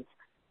 pounds,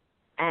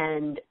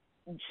 and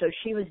so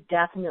she was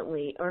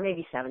definitely, or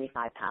maybe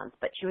 75 pounds,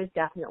 but she was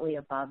definitely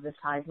above the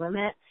size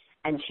limit,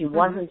 and she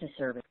wasn't a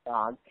service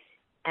dog.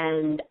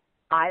 And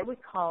I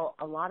would call,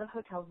 a lot of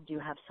hotels do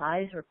have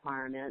size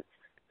requirements,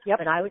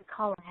 but I would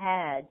call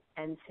ahead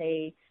and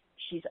say,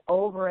 she's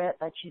over it,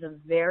 but she's a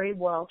very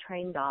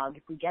well-trained dog.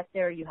 If we get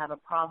there, you have a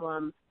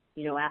problem,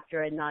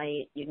 after a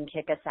night, you can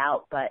kick us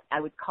out. But I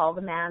would call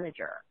the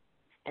manager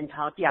and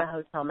talk to the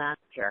hotel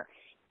manager,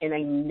 and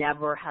I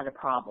never had a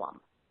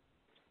problem.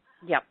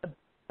 Yep.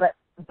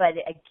 But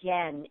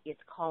again, it's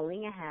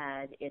calling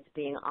ahead, it's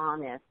being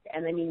honest.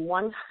 And I mean,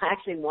 one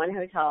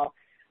hotel,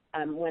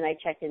 when I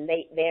checked in,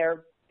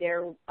 their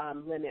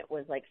limit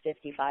was like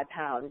 55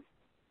 pounds.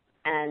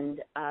 And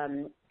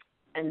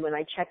when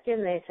I checked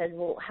in, they said,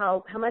 well,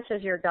 how much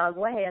does your dog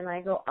weigh? And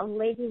I go, a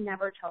lady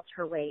never tells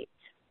her weight.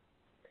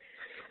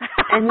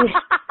 And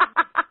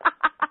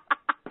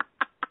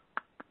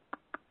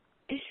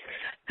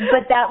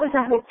but that was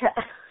a hotel.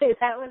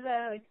 That was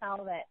a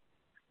hotel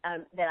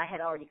that I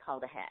had already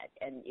called ahead,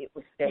 and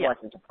there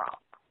wasn't a problem.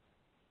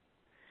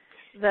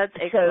 That's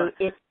excellent.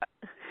 So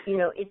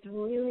it's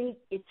really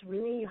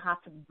you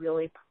have to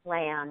really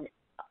plan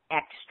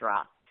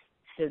extra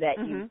so that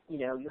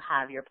you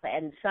have your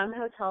plan. And some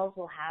hotels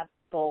will have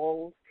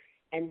bowls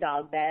and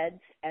dog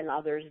beds, and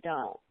others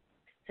don't.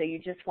 So you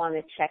just want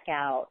to check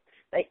out.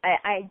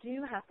 I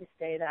do have to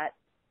say that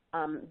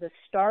the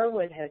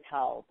Starwood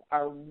hotels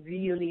are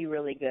really,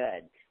 really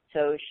good.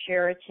 So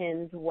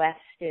Sheratons,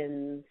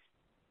 Westins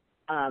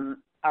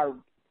are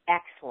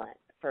excellent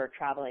for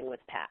traveling with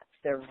pets.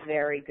 They're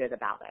very good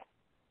about it,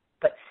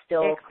 but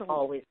still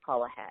always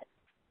call ahead.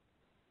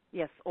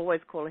 Yes,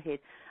 always call ahead.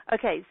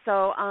 Okay,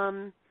 so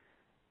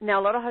now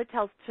a lot of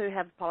hotels too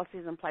have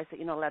policies in place that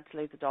you're not allowed to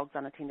leave the dogs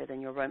unattended in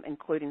your room,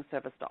 including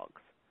service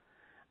dogs.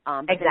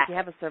 Because if you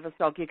have a service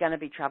dog, you're going to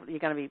be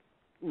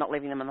not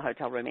leaving them in the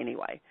hotel room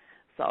anyway.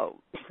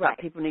 So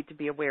people need to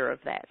be aware of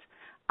that.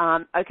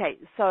 Okay,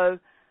 so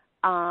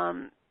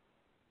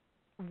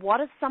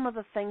what are some of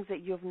the things that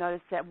you've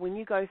noticed that when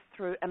you go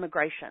through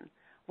immigration,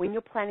 when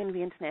you're planning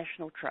the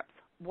international trips,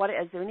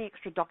 is there any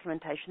extra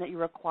documentation that you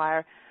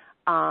require?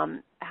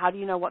 How do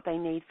you know what they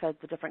need for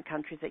the different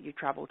countries that you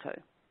travel to?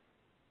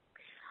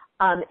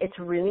 It's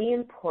really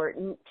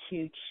important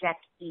to check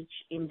each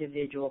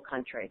individual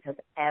country because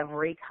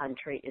every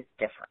country is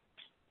different.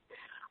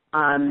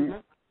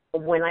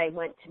 When I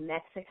went to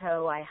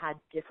Mexico, I had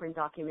different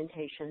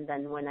documentation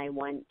than when I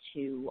went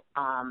to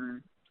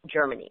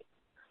Germany.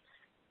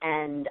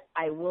 And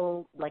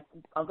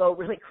I'll go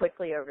really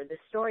quickly over the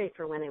story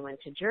for when I went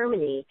to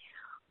Germany.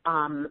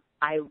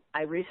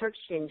 I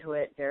researched into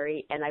it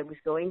and I was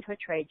going to a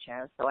trade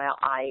show, so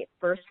I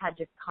first had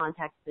to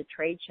contact the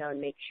trade show and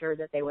make sure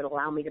that they would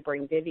allow me to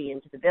bring Vivi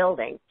into the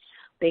building.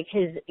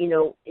 Because,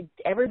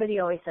 everybody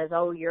always says,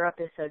 oh, Europe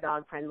is so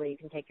dog friendly, you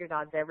can take your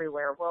dogs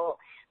everywhere. Well,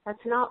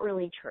 that's not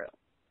really true.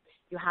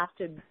 You have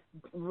to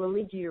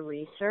really do your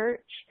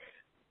research.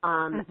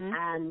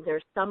 And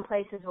there's some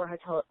places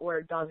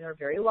where dogs are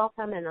very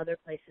welcome and other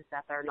places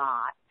that they're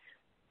not.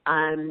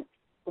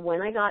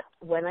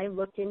 When I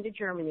looked into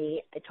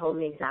Germany, it told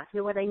me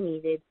exactly what I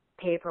needed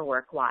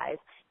paperwork-wise,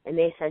 and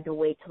they said to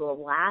wait till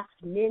the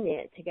last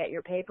minute to get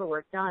your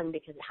paperwork done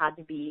because it had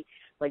to be,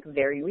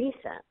 very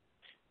recent.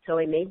 So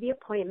I made the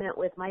appointment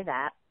with my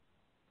vet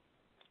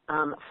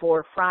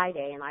for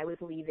Friday, and I was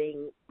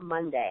leaving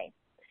Monday.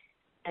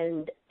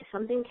 And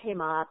something came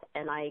up,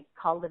 and I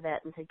called the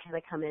vet and said, can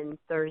I come in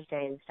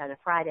Thursday instead of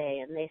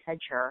Friday? And they said,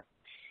 sure.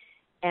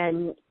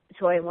 And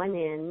so I went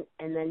in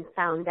and then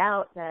found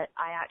out that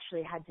I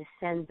actually had to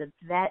send the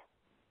vet,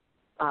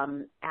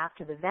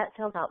 after the vet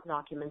filled out the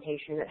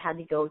documentation, it had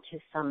to go to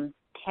some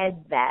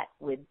head vet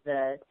with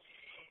the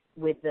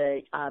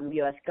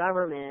U.S.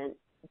 government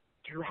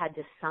who had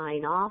to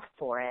sign off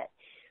for it.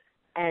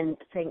 And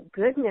thank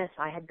goodness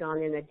I had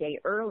gone in a day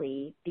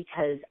early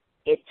because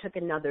it took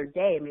another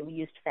day. I mean, we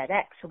used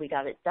FedEx, so we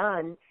got it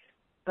done,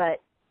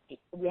 but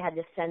we had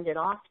to send it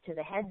off to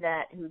the head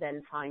vet who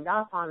then signed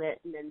off on it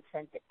and then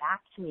sent it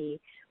back to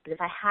me. But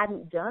if I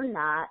hadn't done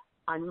that,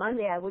 on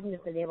Monday I wouldn't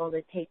have been able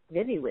to take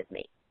Vivi with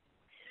me.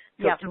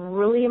 So it's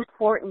really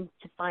important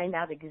to find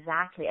out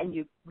exactly, and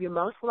you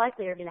most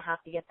likely are going to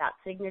have to get that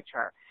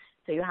signature.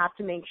 So you have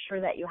to make sure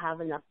that you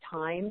have enough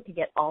time to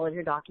get all of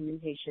your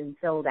documentation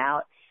filled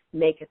out,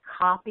 make a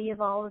copy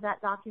of all of that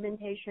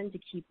documentation to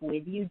keep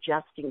with you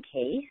just in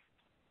case.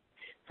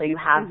 So you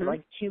have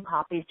two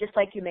copies, just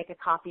like you make a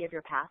copy of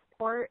your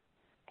passport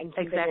and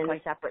keep it in a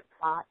separate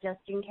slot just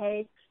in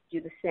case.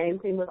 Do the same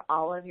thing with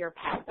all of your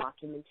pet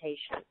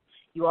documentation.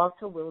 You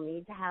also will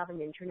need to have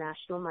an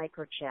international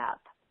microchip.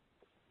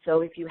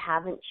 So if you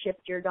haven't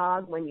chipped your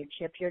dog, when you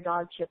chip your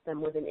dog, chip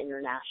them with an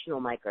international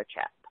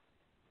microchip.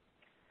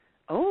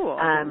 Oh,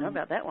 I didn't know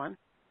about that one.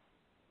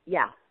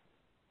 Yeah.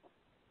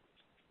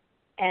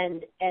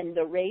 And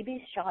the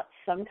rabies shots,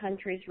 some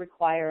countries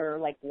require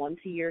once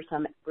a year,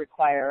 some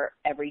require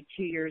every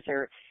 2 years,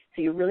 so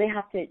you really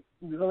have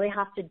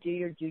to do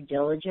your due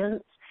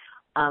diligence.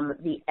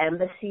 The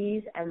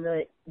embassies and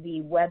the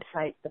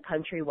websites, the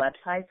country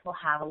websites, will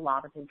have a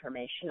lot of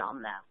information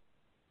on them.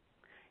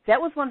 That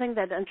was one thing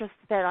that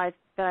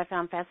I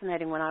found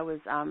fascinating when I was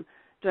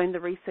doing the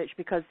research,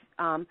 because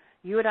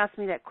you had asked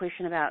me that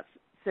question about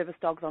service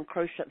dogs on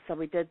cruise ships, so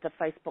we did the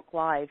Facebook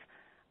Live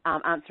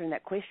answering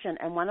that question.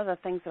 And one of the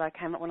things that I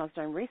came up when I was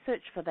doing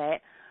research for that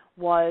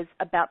was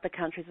about the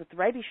countries with the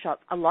rabies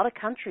shots. A lot of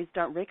countries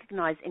don't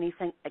recognize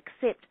anything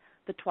except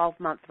the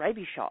 12-month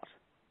rabies shot.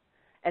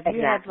 If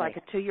you have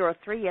a 2-year or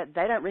 3-year,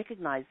 they don't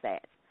recognize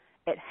that.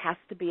 It has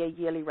to be a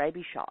yearly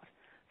rabies shot.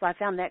 So I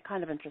found that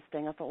kind of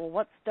interesting. I thought, well,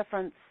 what's the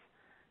difference?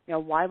 You know,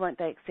 why won't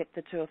they accept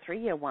the 2 or 3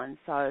 year one?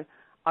 So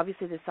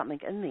obviously there's something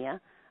in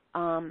there.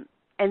 And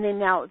then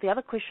now the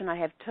other question I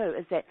have too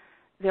is that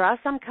there are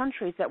some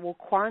countries that will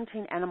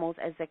quarantine animals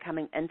as they're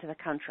coming into the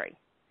country,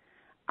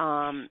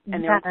 and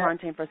they're in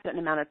quarantine for a certain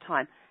amount of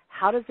time.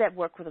 How does that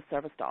work with a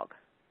service dog?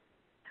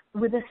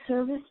 With a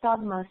service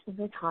dog, most of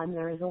the time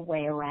there is a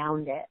way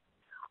around it.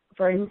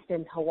 For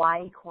instance,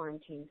 Hawaii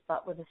quarantines,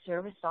 but with a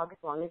service dog, as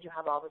long as you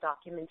have all the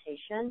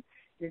documentation,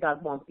 your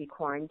dog won't be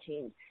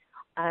quarantined.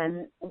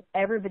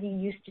 Everybody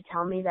used to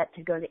tell me that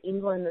to go to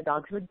England, the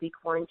dogs would be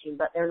quarantined,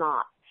 but they're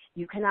not.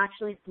 You can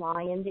actually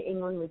fly into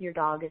England with your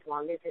dog as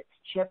long as it's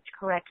chipped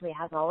correctly,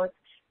 has all its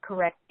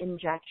correct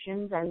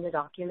injections and the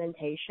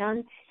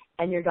documentation,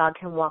 and your dog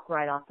can walk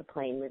right off the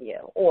plane with you.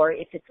 Or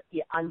if it's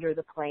under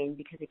the plane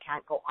because it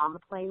can't go on the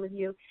plane with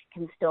you,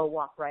 can still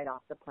walk right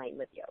off the plane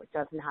with you. It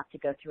doesn't have to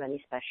go through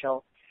any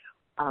special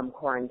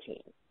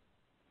quarantine.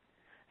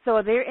 So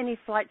are there any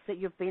flights that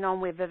you've been on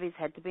where Vivi's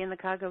had to be in the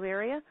cargo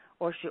area,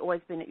 or has she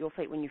always been at your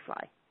feet when you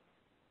fly?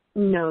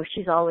 No,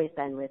 she's always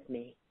been with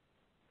me.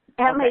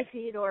 At my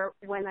feet, or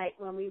when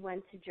we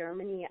went to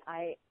Germany,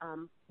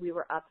 we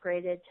were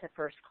upgraded to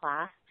first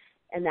class,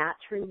 and that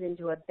turns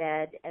into a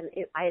bed. And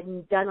I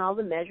had done all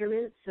the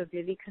measurements so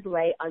Vivi could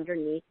lay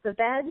underneath the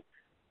bed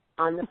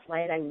on the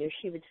flight. I knew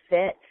she would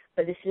fit,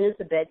 but as soon as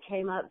the bed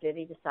came up,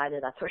 Vivi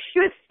decided that's where she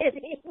was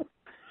sitting.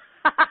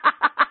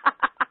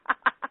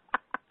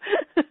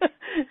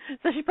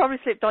 So she probably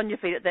slept on your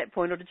feet at that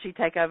point, or did she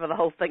take over the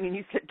whole thing and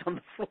you slept on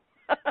the floor?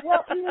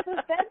 Well,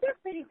 the beds are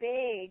pretty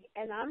big,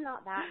 and I'm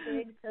not that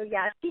big, so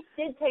yeah, she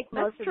did take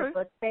most of the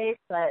foot space,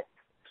 but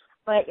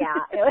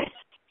yeah, it was.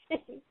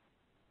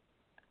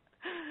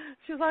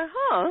 She was like,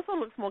 this one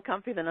looks more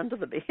comfy than under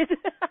the bed.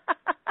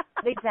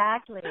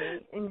 Exactly.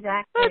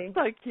 That's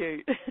so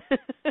cute.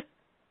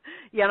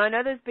 Yeah, and I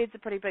know those beds are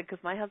pretty big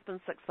because my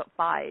husband's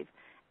 6'5",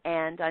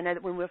 and I know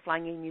that when we were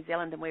flying in New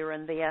Zealand and we were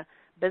in their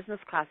business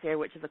class area,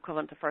 which is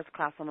equivalent to first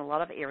class on a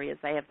lot of areas,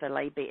 they have the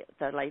lay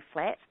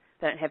flat.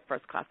 They don't have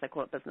first class, they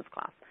call it business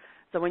class.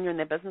 So when you're in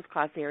their business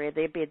class area,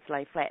 their beds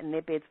lay flat, and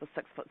their beds were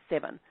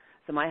 6'7".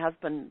 So my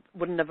husband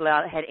wouldn't have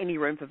had any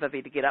room for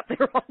Vivi to get up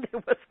there on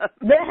there with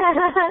him.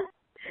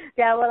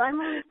 Yeah, well, I'm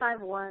only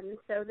 5'1",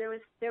 so there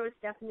was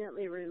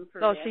definitely room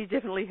for me. Oh, she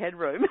definitely had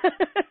room.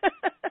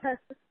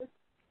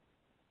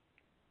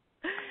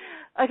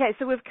 Okay,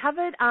 so we've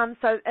covered,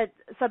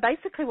 so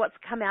basically what's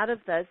come out of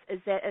this is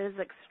that it is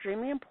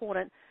extremely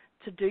important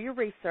to do your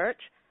research,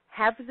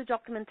 have the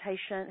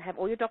documentation, have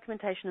all your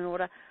documentation in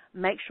order,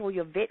 make sure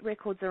your vet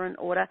records are in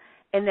order,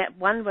 and that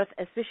one with,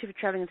 especially if you're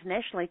traveling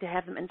internationally, to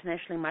have them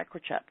internationally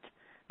microchipped.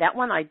 That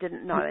one I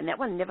didn't know, and that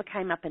one never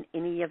came up in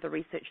any of the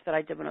research that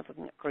I did when I was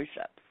looking at cruise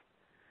ships.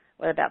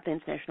 What about the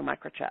international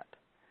microchip?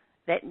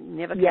 That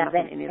never came up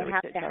in any of the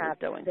research I was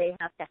doing. They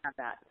have to have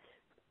that.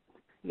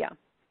 Yeah.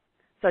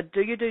 So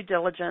do your due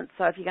diligence.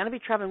 So if you're going to be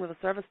traveling with a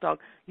service dog,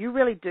 you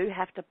really do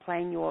have to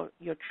plan your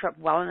trip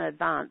well in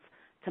advance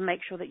to make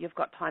sure that you've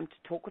got time to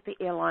talk with the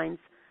airlines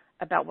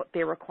about what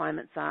their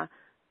requirements are,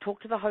 talk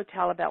to the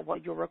hotel about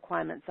what your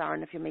requirements are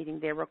and if you're meeting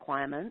their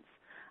requirements.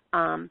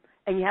 And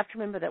you have to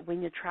remember that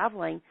when you're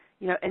traveling,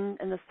 you know, in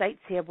the States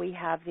here we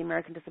have the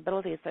American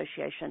Disability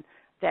Association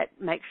that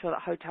makes sure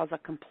that hotels are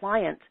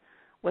compliant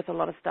with a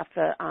lot of stuff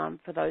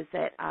for those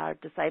that are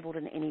disabled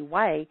in any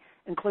way,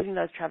 including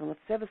those traveling with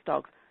service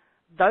dogs.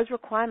 Those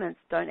requirements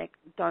don't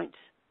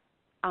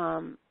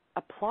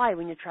apply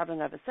when you're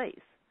traveling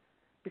overseas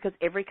because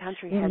every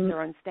country has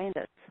their own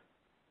standards.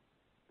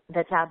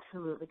 That's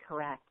absolutely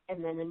correct.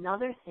 And then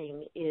another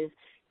thing is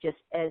just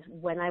as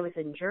when I was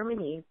in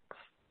Germany,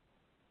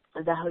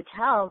 the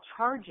hotel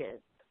charges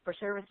for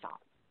service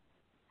dogs.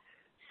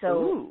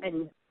 So,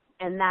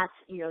 and that's,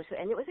 you know, so,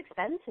 and it was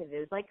expensive. It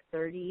was like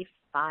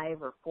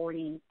 35 or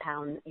 40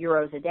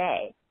 euros a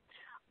day.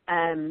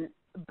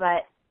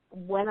 But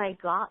when I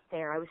got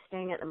there, I was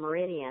staying at the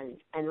Meridian,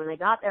 and when I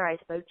got there, I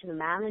spoke to the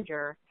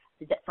manager,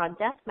 the front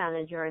desk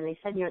manager, and they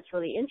said, you know, it's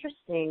really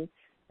interesting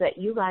that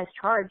you guys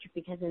charge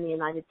because in the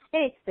United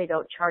States, they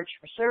don't charge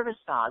for service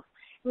dogs.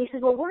 And he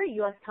said, well, we're a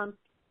U.S.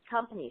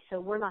 company, so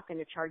we're not going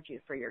to charge you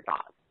for your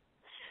dog.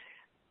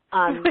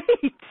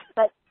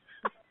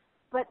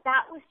 But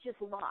that was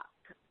just luck.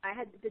 I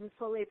had been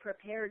fully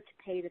prepared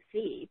to pay the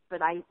fee,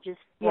 but I just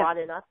brought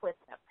it up with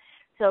them.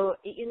 So,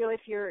 you know,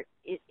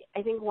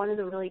 I think one of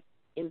the really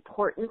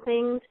important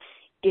things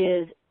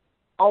is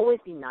always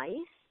be nice.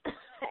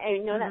 I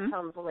know that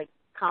sounds like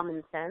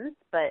common sense,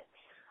 but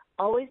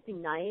always be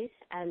nice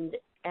and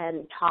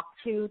talk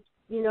to,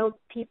 you know,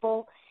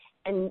 people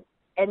and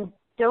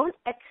don't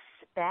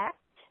expect,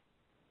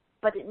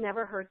 but it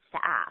never hurts to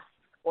ask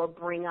or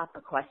bring up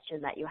a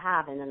question that you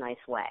have in a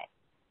nice way.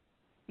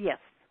 Yes.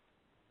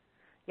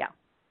 Yeah.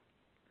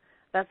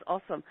 That's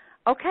awesome.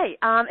 Okay.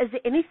 Is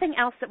there anything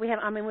else that we have?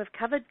 I mean, we've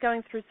covered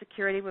going through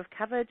security. We've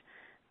covered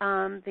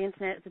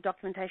the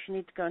documentation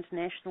need to go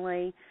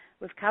internationally.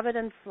 We've covered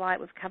in-flight.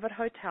 We've covered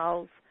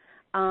hotels.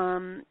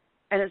 And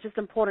it's just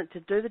important to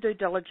do the due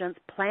diligence,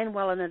 plan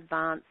well in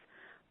advance,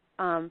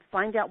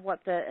 find out what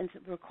the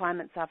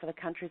requirements are for the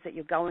countries that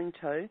you're going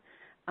to,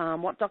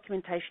 what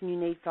documentation you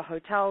need for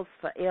hotels,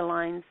 for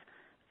airlines,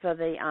 for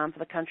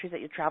the countries that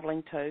you're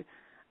traveling to.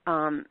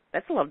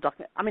 That's a lot of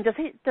document. I mean, does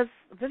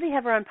he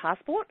have her own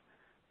passport?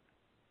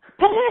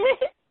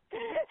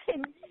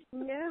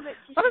 No, but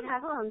she should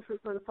have her own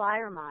frequent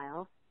flyer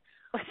mile.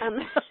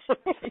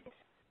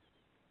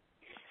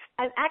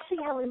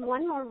 Actually, Helen,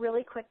 one more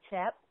really quick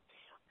tip.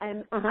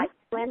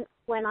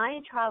 When I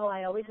travel,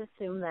 I always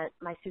assume that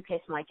my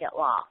suitcase might get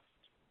lost.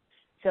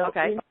 So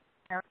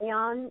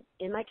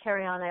in my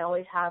carry-on, I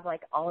always have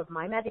like all of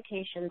my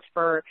medications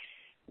for.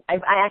 I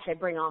actually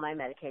bring all my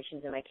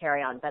medications in my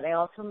carry-on, but I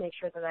also make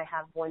sure that I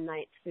have one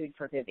night's food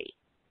for Vivi,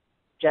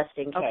 just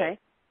in case. Okay.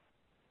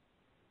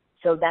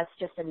 So that's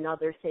just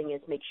another thing,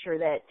 is make sure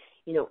that,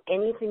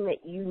 anything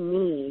that you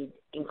need,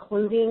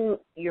 including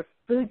your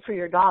food for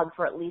your dog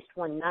for at least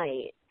one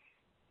night,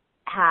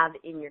 have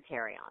in your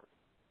carry-on.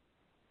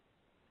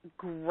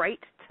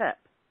 Great tip.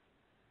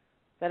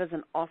 That is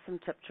an awesome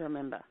tip to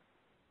remember.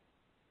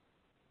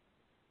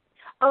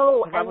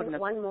 Oh, and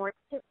one more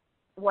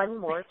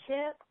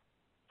tip.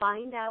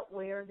 Find out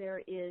where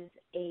there is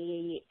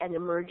an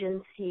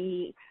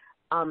emergency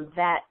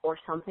vet or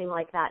something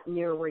like that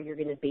near where you're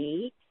going to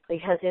be.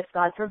 Because if,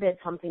 God forbid,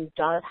 something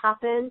does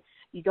happen,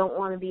 you don't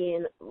want to be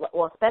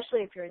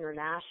especially if you're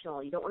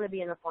international, you don't want to be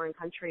in a foreign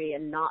country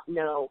and not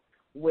know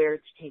where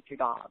to take your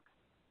dog.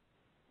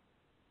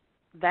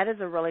 That is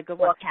a really good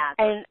one.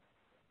 And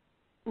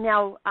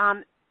now,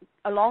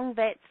 along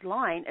that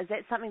line, is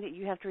that something that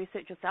you have to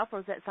research yourself, or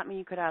is that something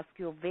you could ask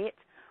your vet,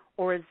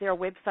 or is there a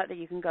website that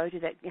you can go to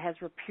that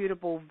has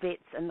reputable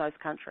vets in those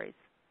countries?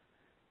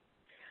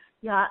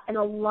 Yeah, in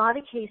a lot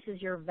of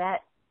cases, your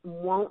vet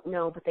won't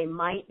know, but they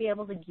might be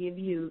able to give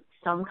you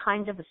some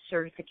kind of a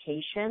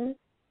certification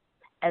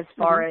as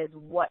far as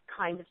what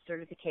kind of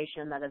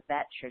certification that a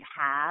vet should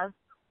have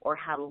or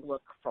how to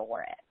look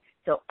for it.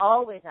 So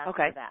always ask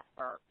the vet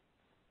first.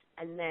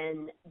 And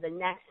then the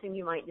next thing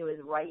you might do is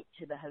write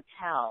to the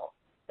hotel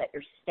that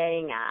you're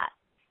staying at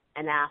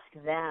and ask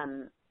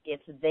them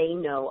if they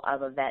know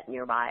of a vet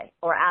nearby,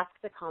 or ask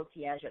the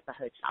concierge at the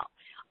hotel.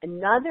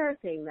 Another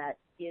thing that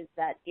is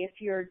that if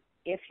your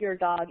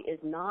dog is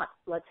not,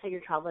 let's say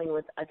you're traveling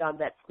with a dog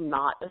that's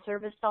not a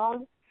service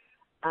dog,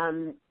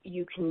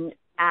 you can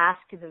ask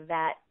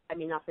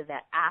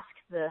ask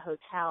the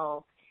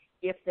hotel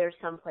if there's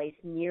someplace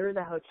near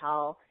the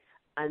hotel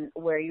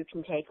where you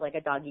can take like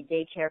a doggy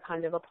daycare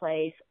kind of a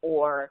place,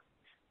 or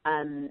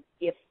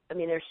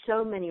there's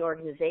so many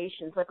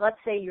organizations. Like, let's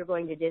say you're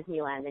going to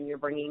Disneyland and you're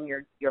bringing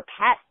your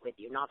pet with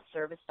you, not a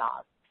service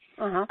dog.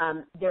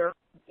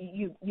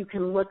 You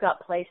can look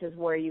up places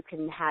where you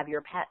can have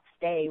your pet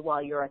stay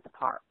while you're at the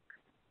park.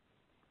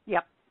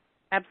 Yep,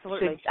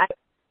 absolutely.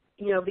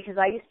 So because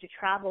I used to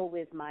travel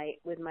with my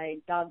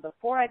dog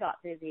before I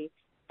got Vivi,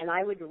 and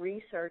I would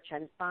research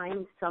and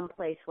find some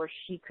place where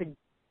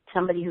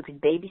somebody who could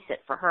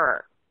babysit for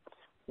her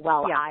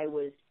while I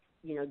was,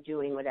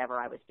 doing whatever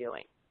I was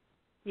doing.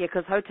 Yeah,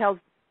 because hotels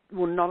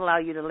will not allow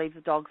you to leave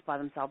the dogs by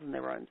themselves in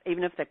their rooms,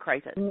 even if they're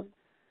crated.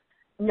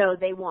 No,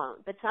 they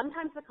won't. But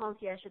sometimes the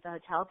concierge at the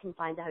hotel can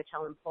find a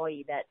hotel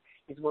employee that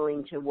is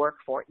willing to work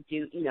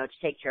to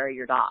take care of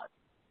your dog.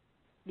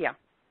 Yeah.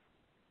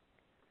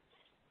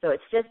 So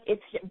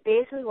it's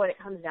basically what it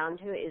comes down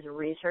to is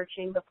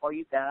researching before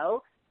you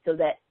go, so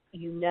that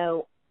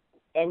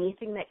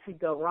anything that could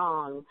go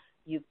wrong,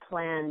 you've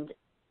planned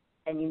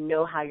and you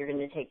know how you're going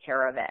to take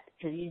care of it.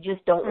 Because you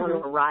just don't want to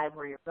arrive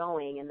where you're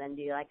going and then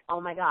be like, oh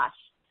my gosh,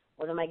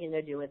 what am I going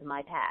to do with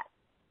my pet?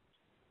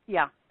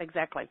 Yeah,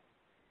 exactly.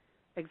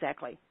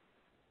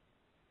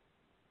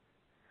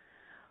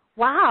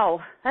 Wow,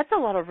 that's a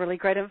lot of really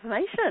great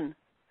information.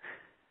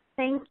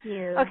 Thank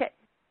you. Okay,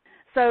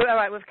 so all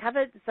right, we've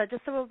covered. So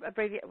just to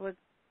abbreviate,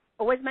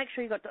 always make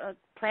sure you got a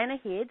plan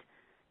ahead.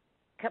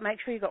 Make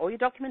sure you got all your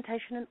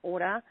documentation in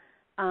order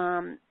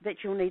that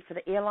you'll need for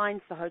the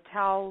airlines, the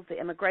hotel, the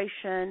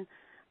immigration.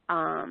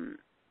 Plan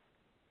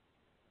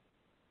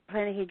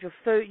ahead your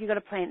food. You got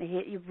to plan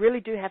ahead. You really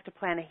do have to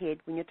plan ahead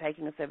when you're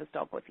taking a service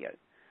dog with you,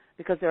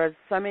 because there are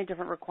so many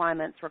different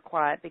requirements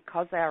required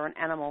because they are an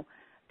animal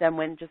than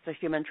when just a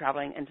human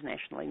traveling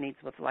internationally needs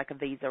with like a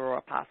visa or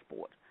a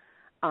passport.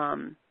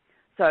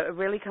 So it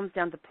really comes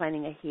down to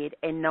planning ahead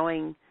and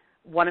knowing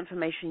what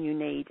information you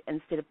need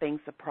instead of being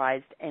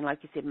surprised. And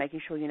like you said,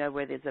 making sure you know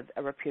where there's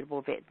a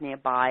reputable vet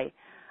nearby.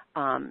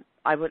 And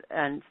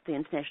the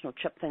international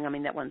chip thing,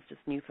 that one's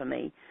just new for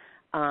me.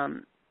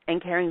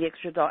 And carrying the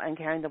extra dog and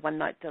carrying the one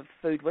night of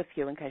food with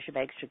you in case your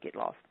bags should get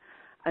lost.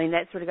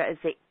 That's really good. Is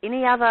there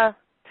any other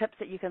tips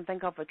that you can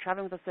think of for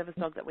traveling with a service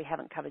dog that we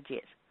haven't covered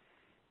yet?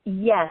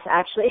 Yes,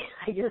 actually,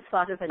 I just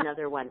thought of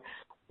another one.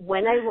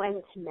 When I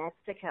went to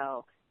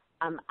Mexico,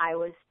 I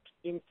was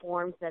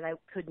informed that I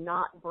could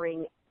not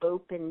bring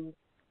open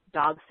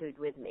dog food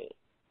with me,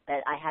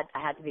 that I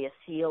had to be a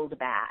sealed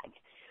bag.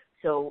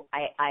 So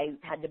I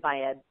had to buy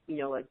a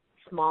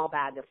small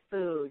bag of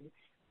food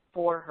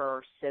for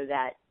her so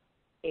that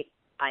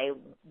I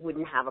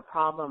wouldn't have a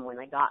problem when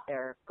I got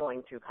there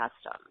going through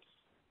customs.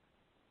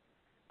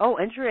 Oh,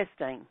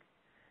 interesting.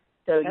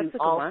 So That's you a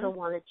good also one.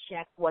 want to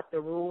check what the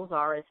rules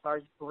are as far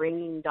as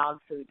bringing dog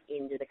food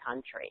into the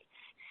country.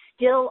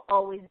 Still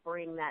always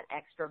bring that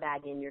extra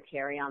bag in your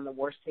carry-on. The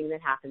worst thing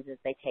that happens is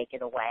they take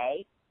it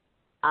away.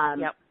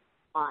 Yep.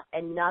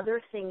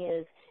 Another thing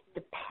is,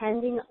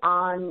 depending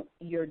on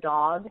your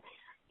dog,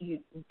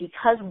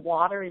 because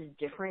water is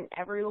different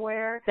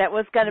everywhere. That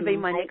was going to be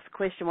my next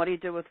question. What do you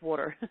do with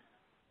water?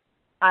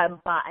 I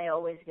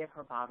always give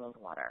her bottled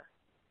water.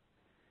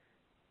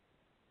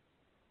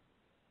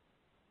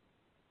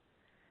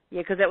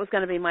 Yeah, because that was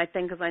going to be my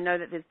thing, because I know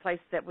that there's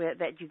places that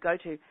you go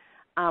to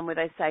where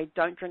they say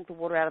don't drink the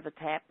water out of the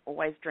tap,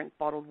 always drink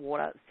bottled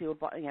water, sealed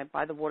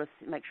by the water,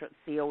 make sure it's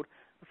sealed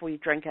before you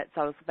drink it.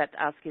 So I was about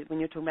to ask you, when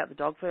you were talking about the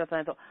dog food, I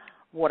thought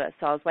water,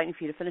 so I was waiting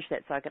for you to finish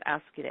that so I could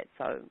ask you that.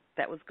 So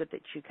that was good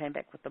that you came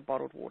back with the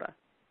bottled water.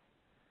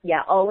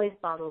 Yeah, always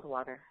bottled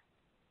water.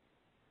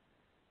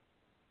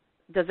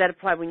 Does that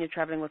apply when you're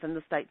traveling within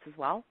the States as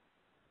well?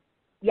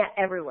 Yeah,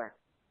 everywhere.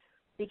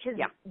 Because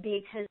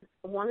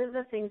one of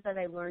the things that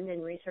I learned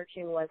in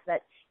researching was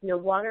that,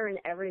 water in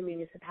every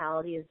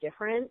municipality is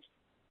different.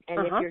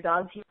 And if your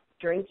dog's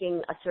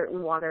drinking a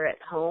certain water at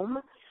home,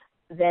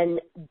 then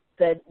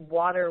the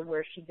water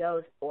where she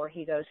goes or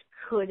he goes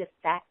could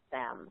affect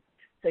them.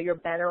 So you're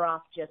better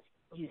off just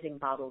using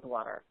bottled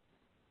water.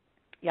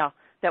 Yeah,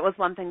 that was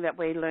one thing that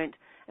we learned.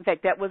 In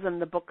fact, that was in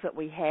the book that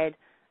we had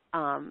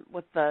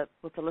with the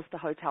list of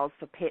hotels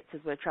for pets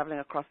as we're traveling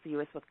across the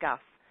U.S. with Gus.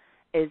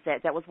 Is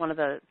that was one of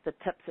the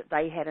tips that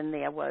they had in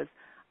there was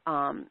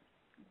on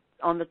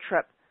the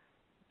trip,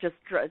 just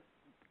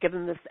give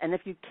them this, and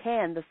if you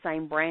can, the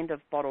same brand of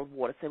bottled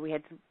water. So we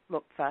had to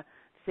look to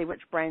see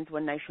which brands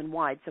were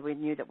nationwide, so we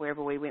knew that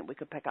wherever we went, we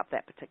could pick up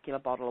that particular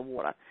bottle of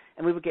water.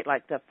 And we would get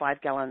like the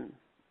 5-gallon,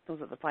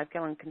 was it the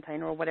 5-gallon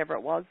container or whatever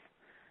it was?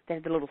 They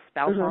had the little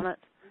spout on it.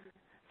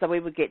 So we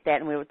would get that,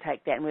 and we would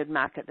take that, and we would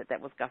mark it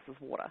that was Gus's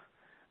water.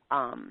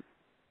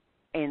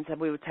 And so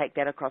we would take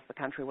that across the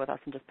country with us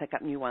and just pick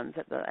up new ones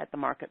at the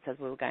markets as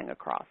we were going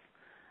across.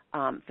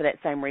 For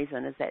that same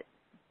reason, is that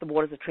the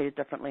waters are treated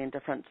differently in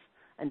different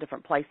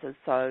places,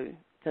 so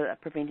to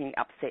prevent any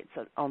upsets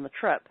on the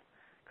trip,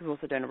 because we're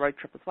also doing a road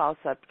trip as well,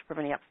 so to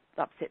prevent any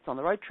upsets on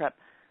the road trip,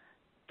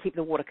 keep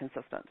the water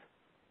consistent.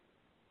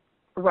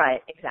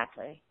 Right,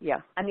 exactly. Yeah.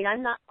 I mean, I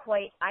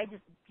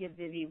just give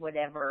Vivi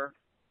whatever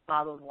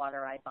bottled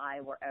water I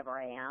buy wherever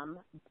I am,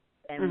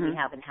 and we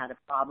haven't had a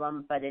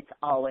problem, but it's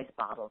always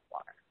bottled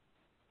water.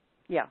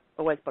 Yeah,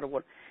 always bottled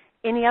water.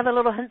 Any other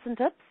little hints and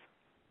tips?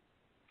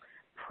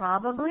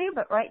 Probably,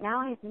 but right now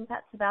I think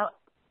that's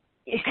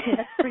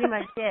pretty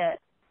much it.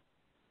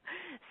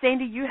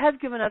 Sandy, you have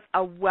given us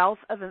a wealth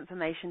of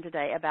information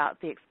today about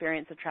the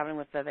experience of traveling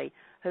with Vivi,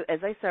 who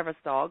is a service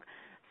dog.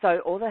 So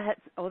all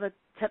the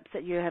tips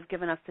that you have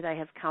given us today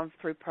have come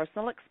through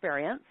personal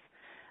experience.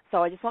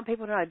 So I just want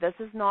people to know this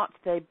is not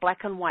the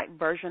black and white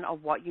version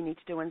of what you need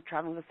to do when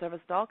traveling with a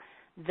service dog.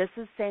 This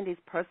is Sandy's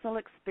personal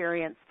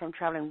experience from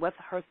traveling with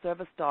her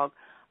service dog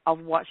of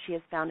what she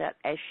has found out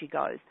as she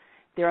goes.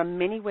 There are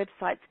many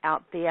websites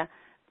out there.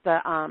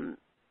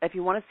 If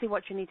you want to see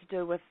what you need to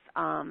do with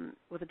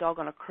a dog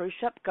on a cruise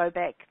ship, go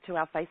back to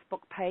our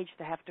Facebook page,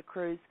 the Have to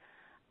Cruise,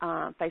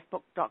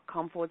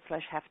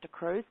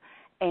 facebook.com/have-to-cruise,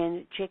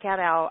 and check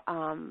out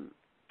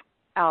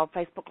our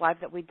Facebook Live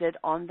that we did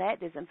on that.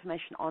 There's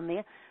information on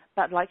there.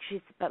 But like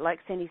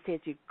Sandy says,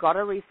 you've got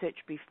to research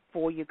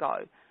before you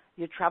go.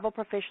 Your travel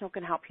professional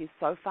can help you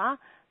so far,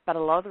 but a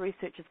lot of the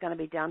research is going to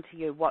be down to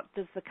you. What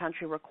does the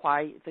country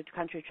require, the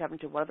country you're traveling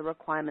to? What are the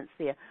requirements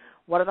there?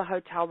 What are the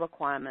hotel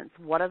requirements?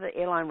 What are the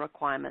airline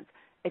requirements?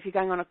 If you're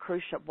going on a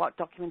cruise ship, what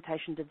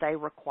documentation do they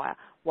require?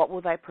 What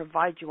will they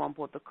provide you on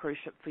board the cruise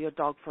ship for your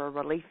dog for a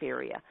relief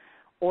area?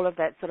 All of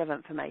that sort of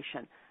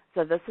information.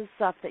 So this is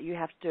stuff that you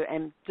have to do,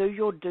 and do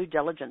your due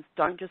diligence.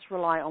 Don't just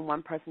rely on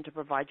one person to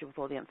provide you with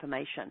all the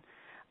information.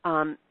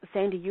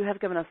 Sandy, you have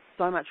given us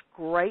so much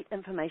great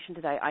information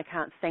today. I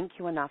can't thank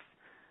you enough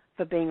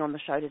for being on the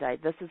show today.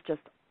 This is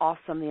just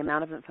awesome, the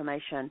amount of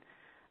information,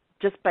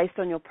 just based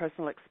on your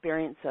personal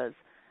experiences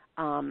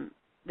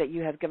that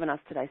you have given us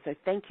today. So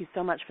thank you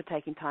so much for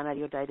taking time out of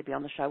your day to be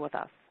on the show with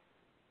us.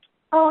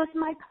 Oh, it's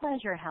my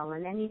pleasure,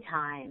 Helen,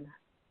 anytime.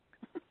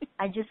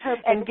 I just hope,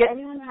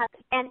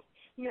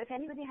 if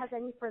anybody has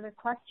any further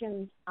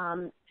questions,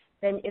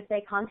 then if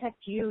they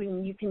contact you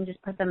and you can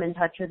just put them in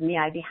touch with me,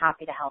 I'd be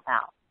happy to help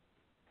out.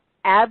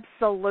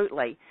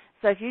 Absolutely.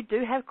 So if you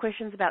do have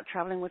questions about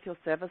traveling with your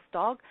service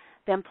dog,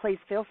 then please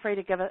feel free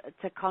to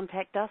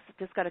contact us.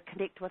 Just go to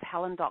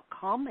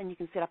connectwithhelen.com and you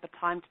can set up a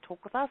time to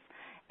talk with us,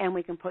 and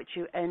we can put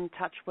you in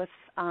touch with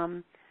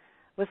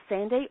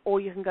Sandy, or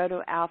you can go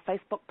to our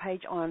Facebook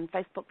page on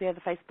Facebook there,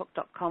 the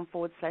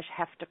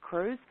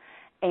facebook.com/have-to-cruise,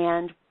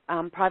 and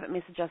private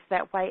message us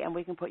that way, and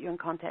we can put you in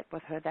contact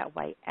with her that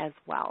way as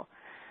well.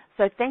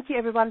 So thank you,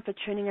 everyone, for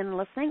tuning in and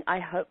listening. I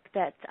hope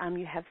that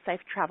you have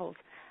safe travels.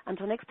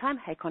 Until next time,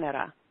 hei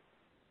konera.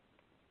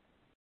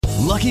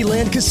 Lucky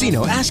Land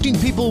Casino, asking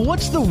people,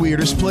 what's the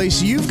weirdest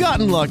place you've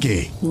gotten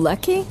lucky?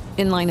 Lucky?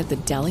 In line at the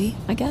deli,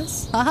 I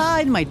guess? Aha,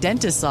 in my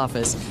dentist's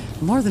office.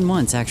 More than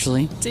once,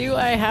 actually. Do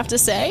I have to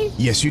say?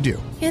 Yes, you do.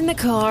 In the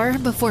car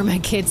before my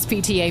kids'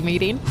 PTA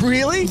meeting.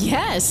 Really?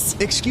 Yes.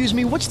 Excuse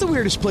me, what's the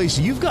weirdest place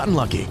you've gotten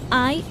lucky?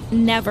 I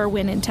never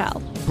win and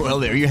tell. Well,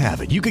 there you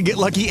have it. You can get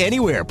lucky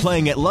anywhere,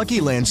 playing at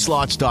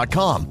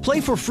LuckyLandSlots.com.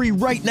 Play for free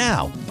right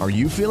now. Are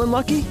you feeling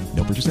lucky?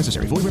 No purchase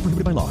necessary. Void where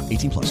prohibited by law.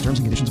 18+. Terms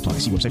and conditions apply.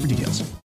 See website for details.